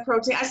get enough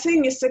protein. I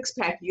seen your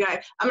six-pack, you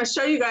guys. I'm going to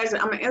show you guys.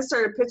 I'm going to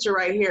insert a picture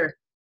right here.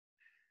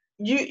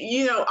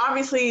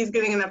 Obviously he's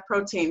getting enough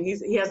protein.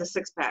 He has a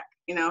six-pack,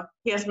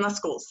 He has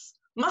muscles.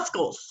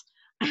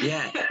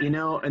 Yeah,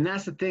 and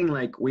that's the thing,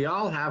 like we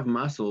all have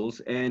muscles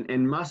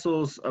and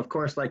muscles, of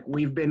course, like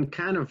we've been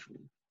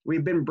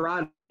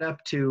brought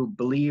up to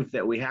believe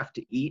that we have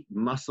to eat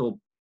muscles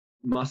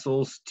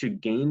to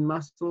gain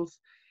muscles.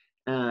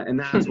 And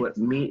that's what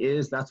meat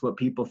is. That's what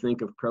people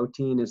think of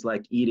protein is,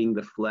 like eating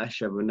the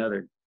flesh of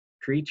another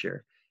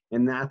creature.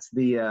 And that's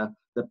the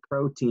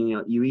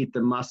protein, you eat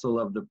the muscle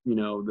of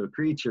the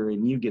creature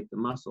and you get the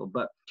muscle.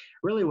 But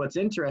really what's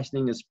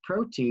interesting is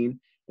protein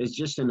is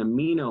just an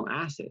amino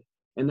acid.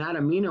 And that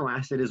amino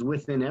acid is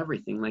within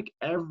everything, like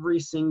every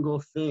single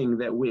thing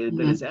that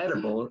is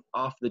edible,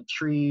 off the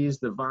trees,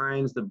 the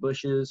vines, the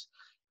bushes,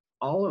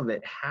 all of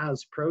it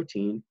has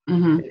protein.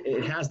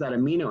 It has that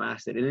amino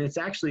acid, and it's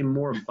actually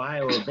more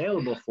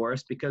bioavailable for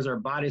us because our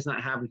body's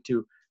not having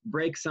to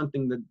break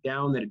something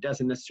down that it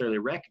doesn't necessarily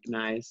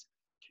recognize.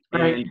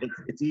 Right. And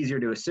it's easier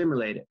to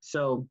assimilate it.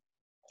 So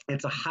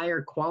it's a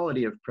higher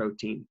quality of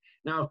protein.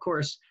 Now, of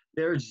course,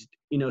 there's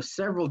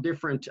several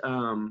different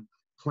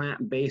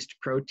plant-based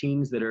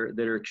proteins that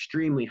are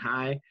extremely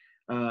high,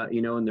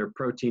 in their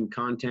protein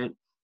content,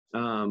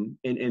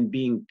 and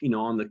being,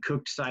 on the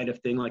cooked side of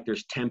thing, like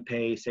there's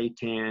tempeh,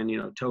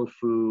 seitan,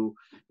 tofu,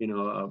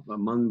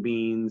 mung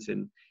beans,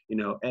 and,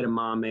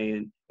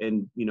 edamame,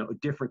 and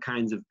different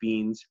kinds of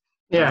beans.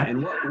 Yeah.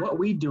 And what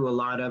we do a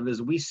lot of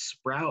is we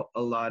sprout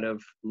a lot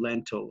of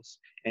lentils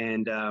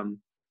and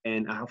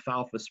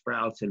alfalfa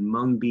sprouts and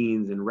mung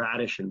beans and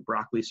radish and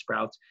broccoli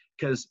sprouts,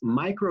 because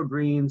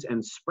microgreens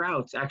and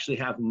sprouts actually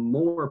have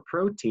more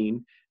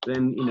protein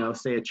than,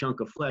 say a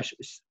chunk of flesh,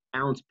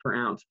 ounce per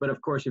ounce. But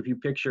of course, if you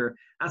picture,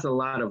 that's a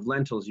lot of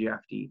lentils you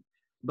have to eat.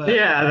 But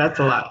yeah, that's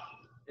a lot.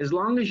 As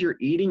long as you're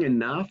eating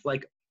enough,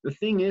 like the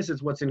thing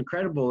is what's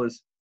incredible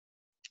is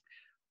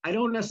I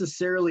don't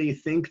necessarily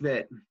think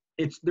that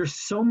there's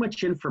so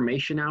much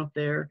information out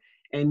there,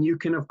 and you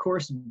can of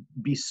course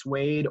be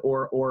swayed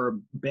or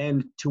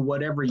bend to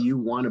whatever you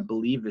want to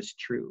believe is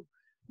true.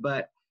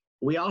 But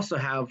we also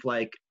have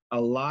like a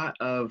lot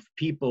of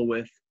people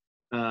with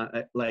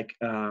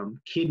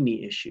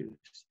kidney issues,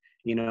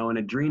 and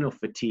adrenal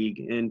fatigue,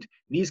 and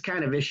these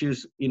kind of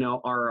issues,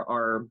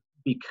 are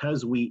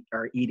because we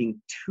are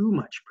eating too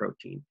much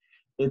protein.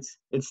 It's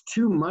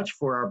too much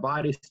for our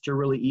bodies to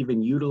really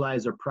even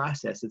utilize or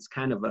process. It's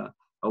kind of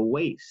a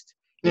waste.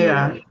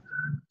 Yeah.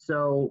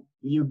 So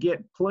you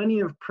get plenty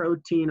of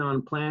protein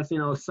on plants.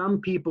 Some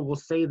people will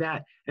say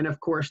that, and of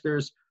course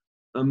there's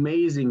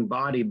amazing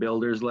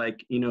bodybuilders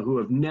like, who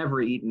have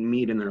never eaten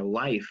meat in their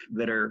life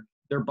they're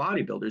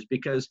bodybuilders,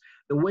 because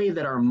the way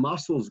that our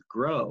muscles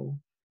grow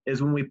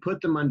is when we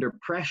put them under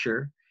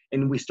pressure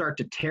and we start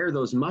to tear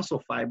those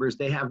muscle fibers,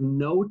 they have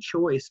no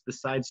choice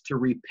besides to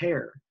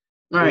repair,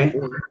 right,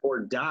 or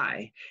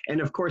die. And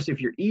of course, if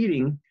you're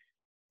eating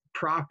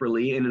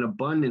properly in an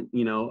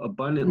abundantly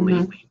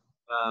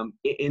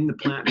in the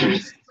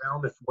plant-based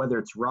realm, whether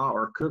it's raw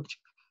or cooked,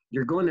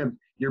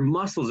 your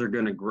muscles are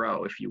going to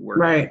grow if you work.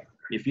 Right.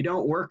 If you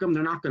don't work them,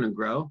 they're not going to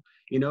grow.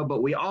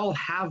 But we all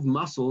have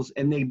muscles,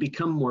 and they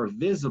become more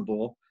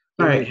visible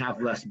and we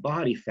have less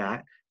body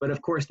fat. But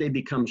of course, they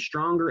become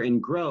stronger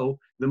and grow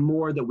the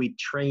more that we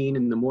train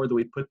and the more that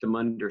we put them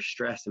under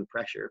stress and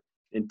pressure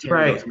and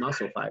tear those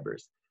muscle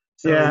fibers.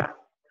 So there's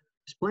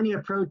plenty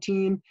of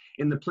protein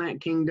in the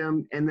plant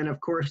kingdom. And then, of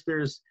course,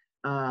 there's,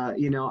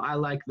 I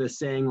like the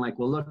saying, like,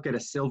 well, look at a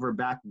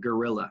silverback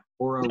gorilla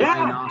or a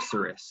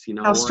rhinoceros,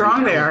 how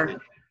strong they are.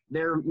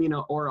 They're,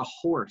 or a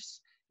horse.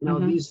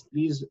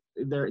 These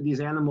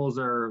animals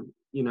are,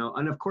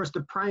 and of course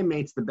the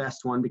primate's the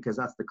best one because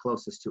that's the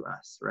closest to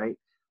us, right?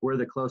 We're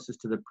the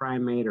closest to the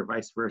primate or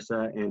vice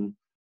versa. And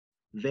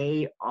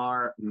they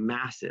are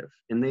massive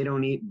and they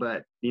don't eat,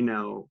 but,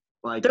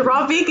 like they're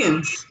raw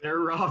vegans. They're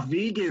raw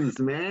vegans,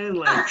 man.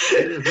 Like,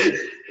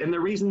 and the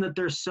reason that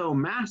they're so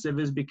massive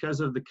is because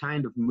of the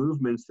kind of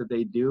movements that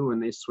they do,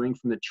 and they swing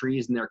from the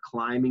trees and they're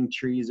climbing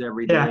trees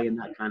every day and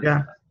that kind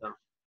of stuff.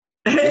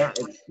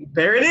 So,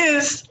 there it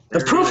is.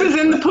 The proof is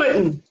in the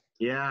pudding.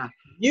 Yeah.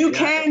 You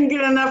can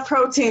get enough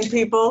protein,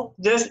 people.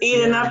 Just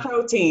eat enough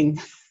protein.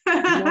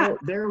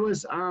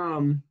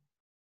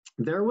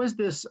 There was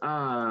this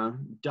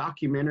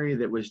documentary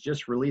that was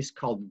just released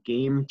called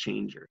Game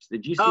Changers.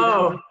 Did you see that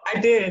one? I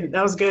did.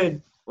 That was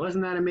good.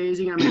 Wasn't that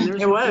amazing? I mean,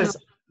 there's it was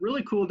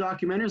really cool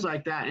documentaries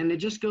like that. And it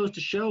just goes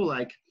to show,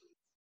 like,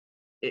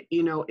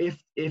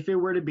 if it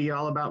were to be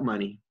all about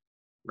money,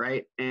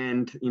 right?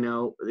 And,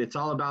 it's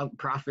all about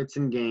profits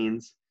and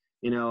gains,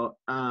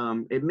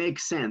 it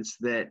makes sense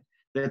that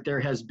there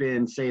has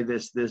been, say,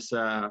 this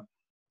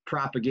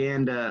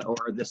propaganda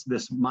or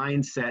this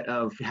mindset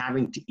of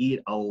having to eat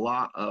a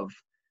lot of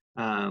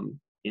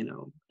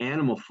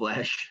animal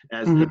flesh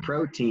as the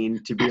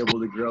protein to be able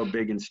to grow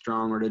big and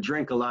strong, or to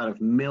drink a lot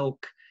of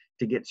milk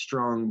to get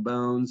strong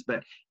bones.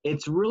 But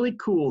it's really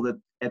cool that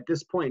at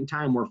this point in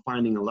time we're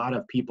finding a lot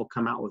of people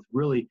come out with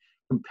really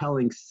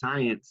compelling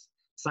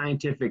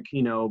scientific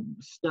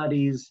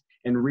studies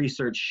and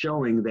research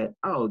showing that,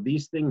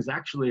 these things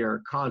actually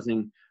are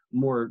causing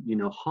more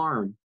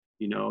harm.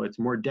 It's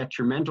more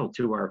detrimental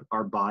to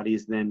our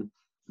bodies than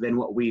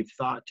what we've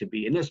thought to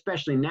be. And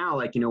especially now,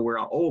 like, where,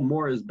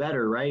 more is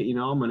better, right?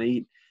 I'm going to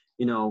eat,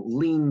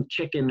 lean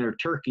chicken or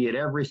turkey at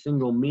every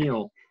single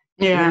meal.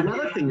 Yeah. And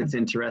another thing that's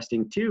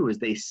interesting too, is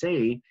they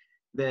say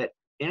that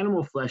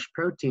animal flesh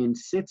protein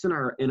sits in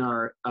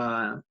our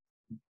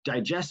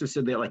digestive,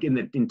 so that, like, in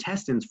the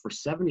intestines for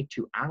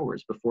 72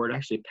 hours before it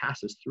actually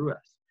passes through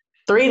us.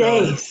 3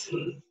 days.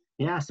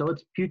 Yeah, so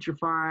it's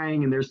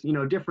putrefying, and there's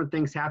different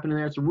things happening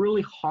there. It's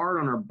really hard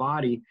on our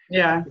body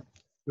to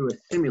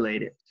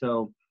assimilate it.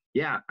 So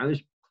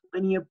there's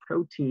plenty of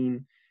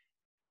protein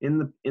in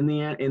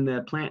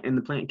the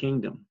plant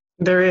kingdom.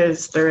 There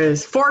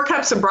is 4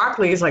 cups of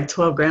broccoli is like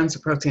 12 grams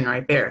of protein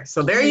right there.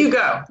 So there you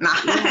go.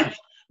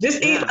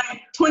 Just eat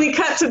like 20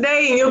 cups a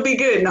day and you'll be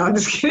good. No, I'm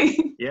just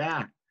kidding.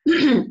 Yeah.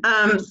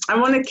 I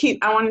want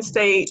to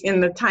stay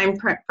in the time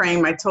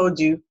frame I told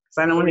you, because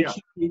I don't want to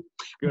keep you.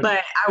 Good.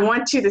 But I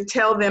want you to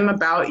tell them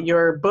about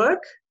your book.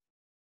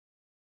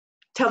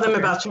 Tell them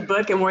about your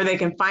book and where they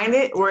can find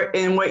it,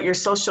 and what your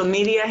social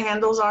media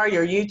handles are,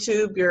 your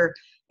YouTube, your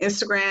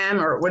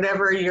Instagram, or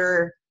whatever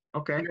your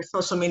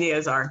social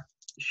medias are.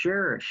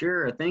 Sure.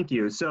 Thank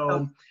you.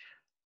 So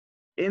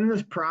in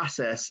this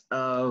process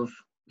of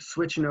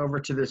switching over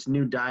to this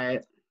new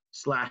diet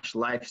 /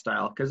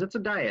 lifestyle, because it's a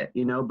diet,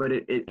 but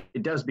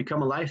it does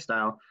become a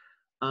lifestyle.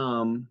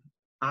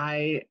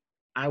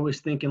 I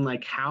was thinking,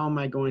 like, how am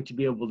I going to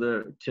be able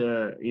to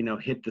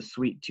hit the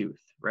sweet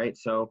tooth, right?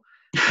 So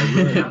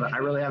I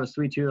really have a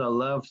sweet tooth. I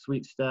love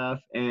sweet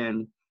stuff,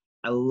 and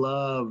I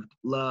loved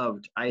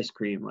ice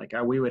cream. Like,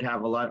 we would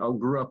have a lot. I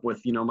grew up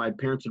with, my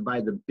parents would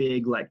buy the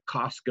big, like,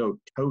 Costco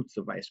totes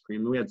of ice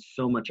cream. We had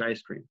so much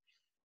ice cream.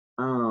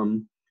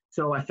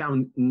 So I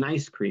found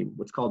Nice Cream,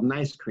 what's called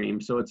Nice Cream.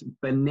 So it's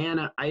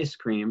banana ice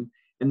cream.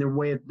 And the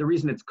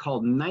reason it's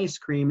called Nice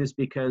Cream is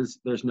because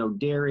there's no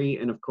dairy.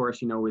 And of course,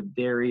 with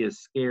dairy is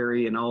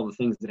scary and all the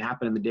things that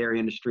happen in the dairy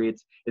industry,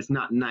 it's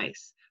not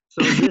nice.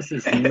 So this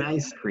is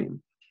Nice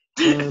Cream.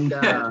 And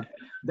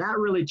that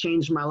really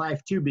changed my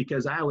life too,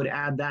 because I would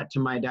add that to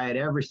my diet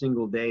every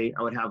single day.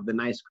 I would have the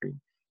Nice Cream.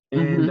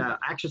 And I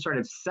actually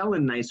started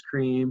selling Nice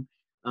Cream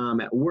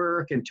at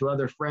work and to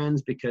other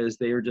friends, because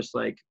they were just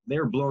like, they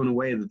were blown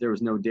away that there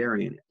was no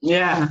dairy in it.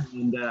 Yeah.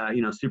 And,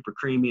 super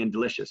creamy and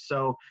delicious.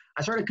 So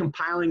I started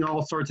compiling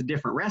all sorts of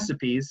different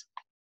recipes.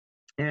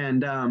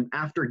 And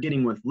after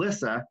getting with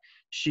Lissa,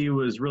 she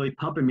was really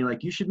pumping me,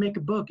 like, you should make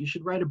a book. You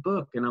should write a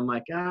book. And I'm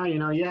like,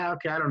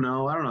 okay, I don't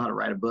know. I don't know how to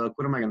write a book.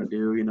 What am I going to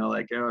do?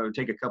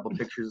 Take a couple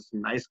pictures of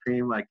some ice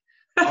cream. Like,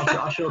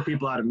 I'll show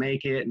people how to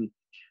make it. And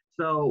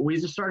so we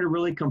just started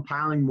really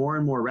compiling more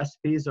and more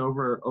recipes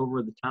over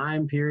the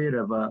time period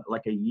of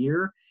like a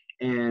year.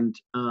 And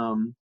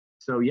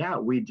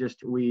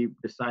we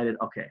decided,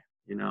 okay,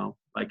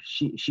 like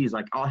she's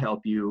like, I'll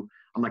help you.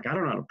 I'm like, I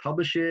don't know how to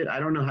publish it. I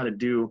don't know how to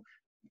do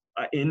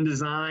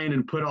InDesign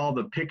and put all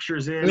the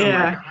pictures in. Yeah.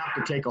 I'm like, I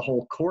have to take a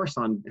whole course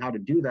on how to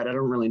do that. I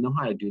don't really know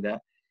how to do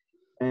that.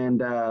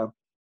 And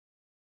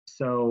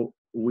so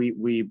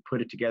we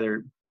put it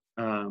together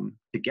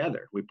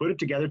together. We put it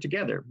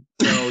together.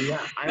 So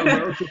yeah, I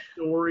wrote the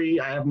story.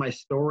 I have my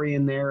story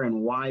in there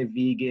and why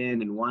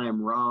vegan and why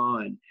I'm raw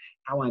and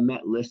how I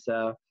met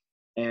Lissa.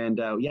 And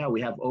yeah,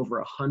 we have over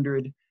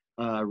 100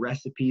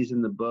 recipes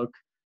in the book.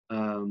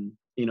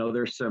 You know,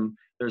 there's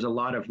a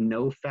lot of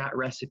no fat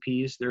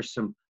recipes. There's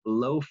some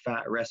low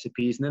fat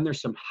recipes, and then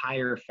there's some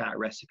higher fat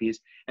recipes.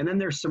 And then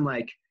there's some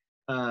like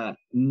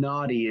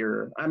naughty,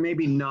 or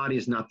maybe naughty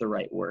is not the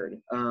right word.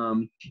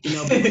 You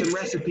know, but some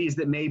recipes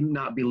that may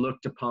not be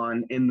looked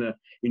upon in the,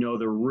 you know,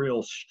 the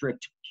real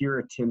strict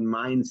Puritan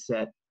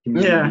mindset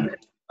community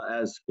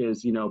as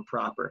is, you know,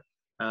 proper,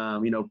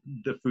 you know,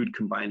 the food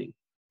combining.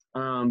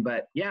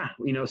 But yeah,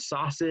 you know,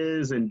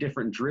 sauces and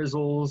different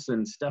drizzles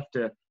and stuff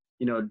to,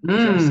 you know,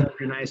 dress up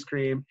your ice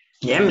cream.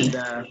 Yummy.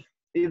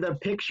 And the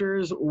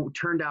pictures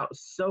turned out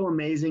so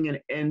amazing.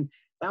 And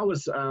that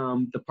was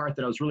the part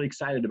that I was really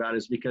excited about,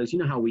 is because you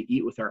know how we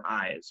eat with our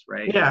eyes,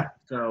 right? Yeah.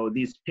 So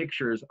these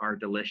pictures are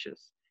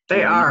delicious.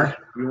 They are.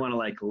 You want to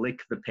like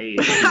lick the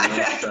page. You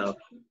know? So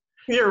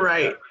you're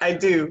right. I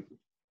do.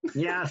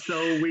 Yeah.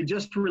 So we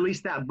just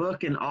released that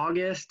book in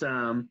August.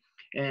 And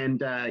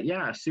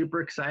yeah, super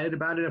excited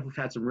about it. We've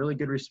had some really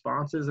good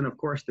responses. And of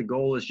course, the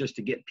goal is just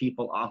to get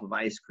people off of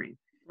ice cream.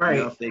 Right.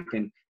 You know, if they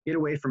can get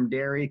away from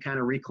dairy, kind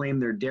of reclaim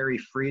their dairy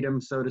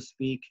freedom, so to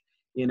speak,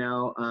 you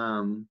know,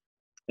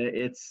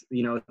 it's,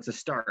 you know, it's a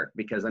start,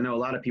 because I know a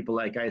lot of people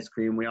like ice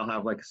cream. We all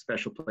have like a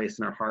special place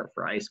in our heart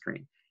for ice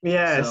cream.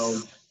 Yes.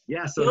 So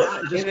yeah, so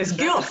that just, and it's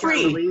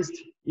guilt-free.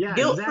 Yeah,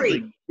 guilt-free.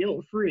 Exactly.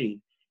 Guilt-free.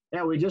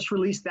 Yeah, we just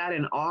released that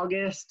in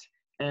August.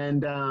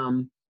 And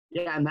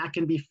yeah, and that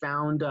can be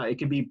found, it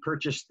can be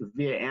purchased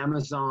via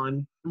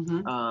Amazon.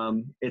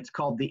 It's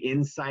called The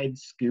Inside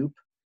Scoop.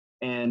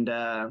 And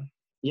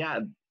yeah,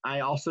 I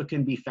also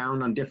can be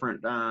found on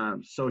different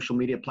social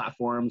media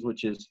platforms,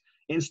 which is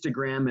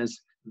Instagram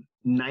is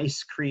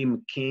Nice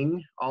Cream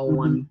King, all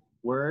one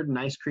word,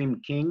 Nice Cream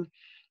King.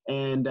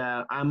 And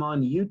I'm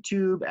on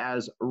YouTube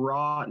as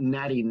Raw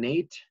Natty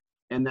N8.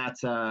 And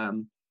that's,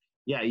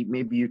 yeah,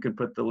 maybe you could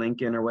put the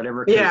link in or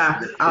whatever.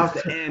 Yeah.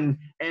 It's N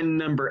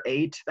number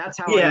 8. That's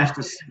how I used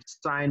to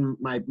sign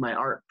my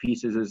art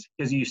pieces, is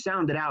because you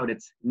sound it out,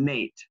 it's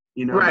Nate.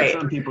 You know, right. But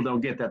some people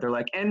don't get that. They're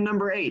like, N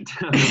number 8.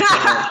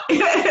 I'll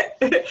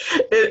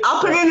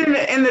put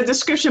it in the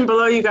description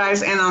below, you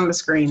guys, and on the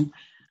screen.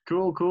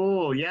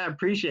 Cool. Yeah,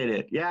 appreciate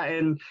it. Yeah,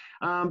 and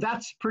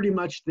that's pretty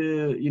much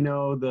the, you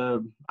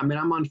know, I mean,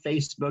 I'm on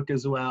Facebook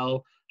as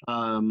well.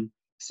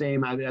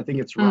 Same, I think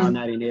it's Raw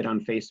Natty N8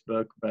 on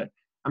Facebook, but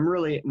I'm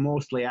really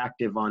mostly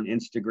active on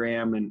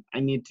Instagram, and I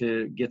need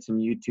to get some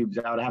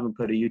YouTubes out. I haven't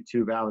put a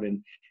YouTube out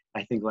in,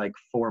 I think, like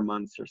 4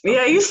 months or something.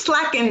 Yeah, you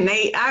slacking,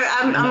 Nate.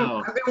 I've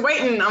been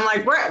waiting. I'm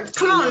like,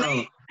 come on,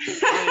 Nate.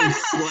 I'm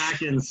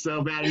slacking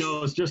so bad. No,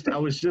 I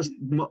was just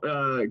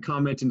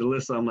commenting to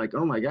Lissa. I'm like,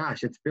 oh my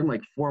gosh, it's been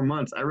like 4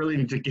 months. I really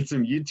need to get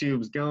some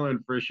YouTubes going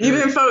for sure.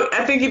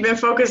 I think you've been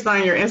focused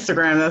on your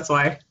Instagram. That's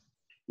why.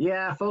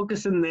 Yeah,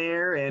 focusing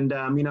there. And,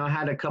 you know, I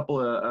had a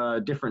couple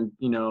of different,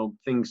 you know,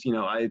 things, you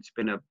know, it's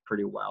been a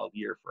pretty wild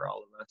year for all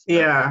of us. But,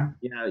 yeah.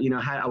 Yeah, you know,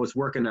 I was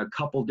working a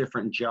couple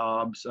different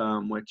jobs,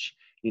 which,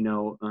 you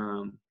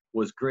know,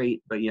 was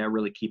great, but yeah,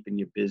 really keeping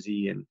you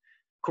busy. And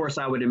of course,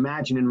 I would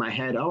imagine in my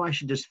head, oh, I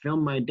should just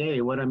film my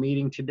day, what I'm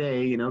eating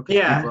today, you know,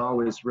 because people are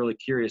always really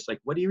curious, like,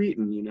 what are you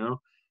eating, you know?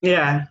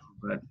 Yeah.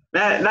 But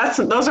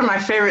those are my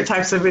favorite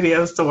types of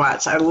videos to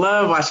watch. I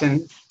love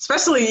watching,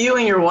 especially you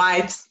and your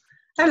whites.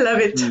 I love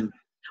it.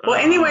 Well,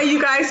 anyway,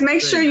 you guys,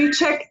 make sure you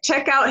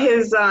check out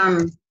his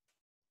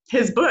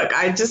book.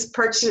 I just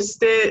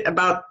purchased it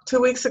about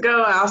 2 weeks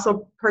ago. I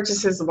also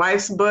purchased his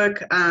wife's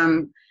book,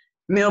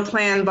 Meal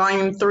Plan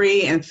Volume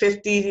 3 and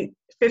 52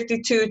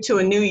 to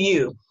a New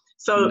You.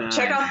 So nice.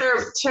 check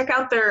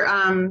out their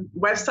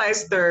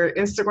websites, their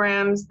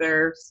Instagrams,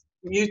 their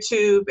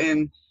YouTube,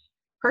 and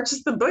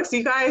purchase the books.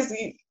 You guys,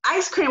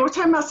 ice cream. We're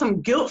talking about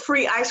some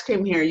guilt-free ice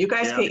cream here. You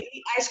guys can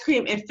eat ice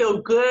cream and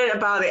feel good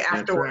about it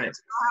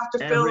afterwards. Right. You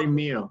don't have to every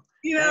meal.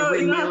 You know,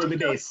 every meal of the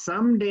day.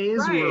 Some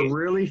days we're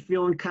really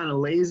feeling kind of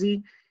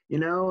lazy, you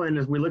know, and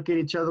as we look at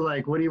each other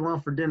like, what do you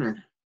want for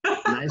dinner?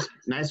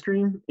 Nice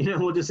cream? You know,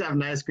 we'll just have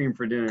nice cream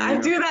for dinner. I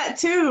do that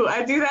too.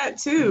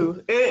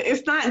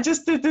 It's not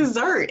just a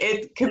dessert.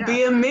 It could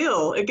be a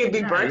meal. It could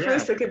be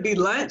breakfast. It could be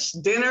lunch,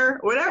 dinner,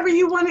 whatever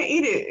you want to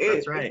eat it.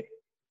 That's right.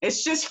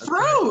 It's just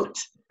fruit.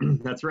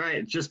 Right. That's right.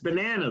 It's just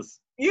bananas.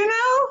 You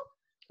know,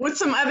 with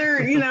some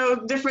other, you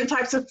know, different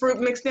types of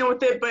fruit mixed in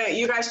with it. But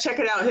you guys check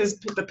it out.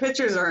 The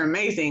pictures are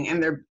amazing,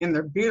 and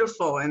they're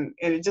beautiful, and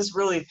it just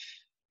really.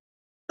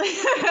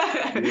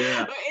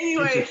 Yeah. But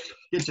anyway,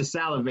 get you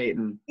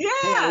salivating. Yeah.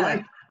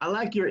 Hey, I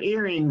like your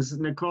earrings,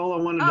 Nicole. I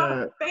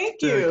wanted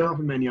to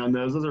compliment you on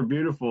those. Those are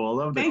beautiful.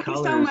 I love the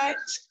colors. Thank you so much.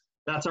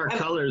 That's our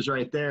colors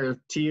right there,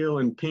 teal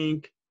and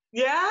pink.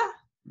 Yeah.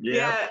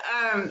 Yeah.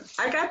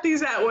 I got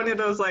these at one of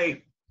those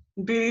like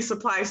beauty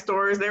supply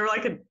stores. They were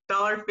like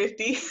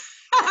 $1.50.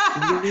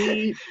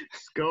 Sweet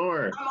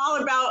score. I'm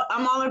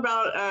all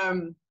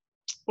about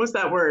what's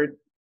that word?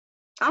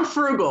 I'm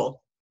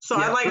frugal. So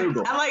I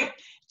like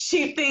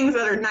cheap things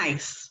that are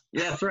nice.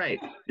 Yeah, that's right.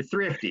 You're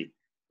thrifty.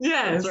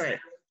 Yes. That's right.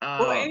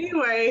 Well,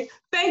 anyway,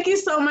 thank you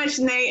so much,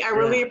 Nate. I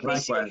really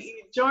appreciate likewise.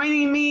 you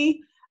joining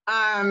me.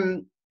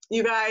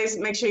 You guys,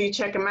 make sure you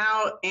check him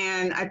out.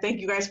 And I thank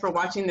you guys for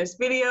watching this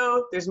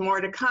video. There's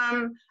more to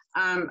come.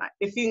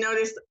 If you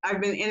noticed,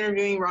 I've been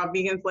interviewing raw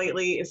vegans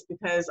lately. It's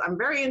because I'm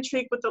very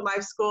intrigued with the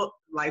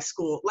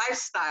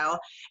lifestyle.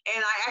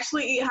 And I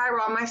actually eat high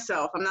raw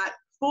myself. I'm not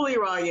fully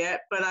raw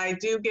yet, but I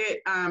do get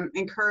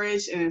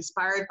encouraged and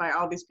inspired by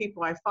all these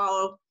people I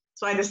follow.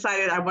 So I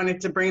decided I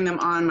wanted to bring them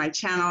on my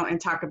channel and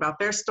talk about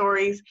their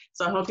stories.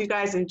 So I hope you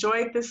guys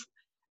enjoyed this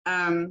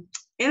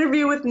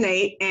interview with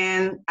Nate,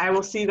 and I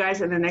will see you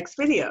guys in the next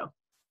video.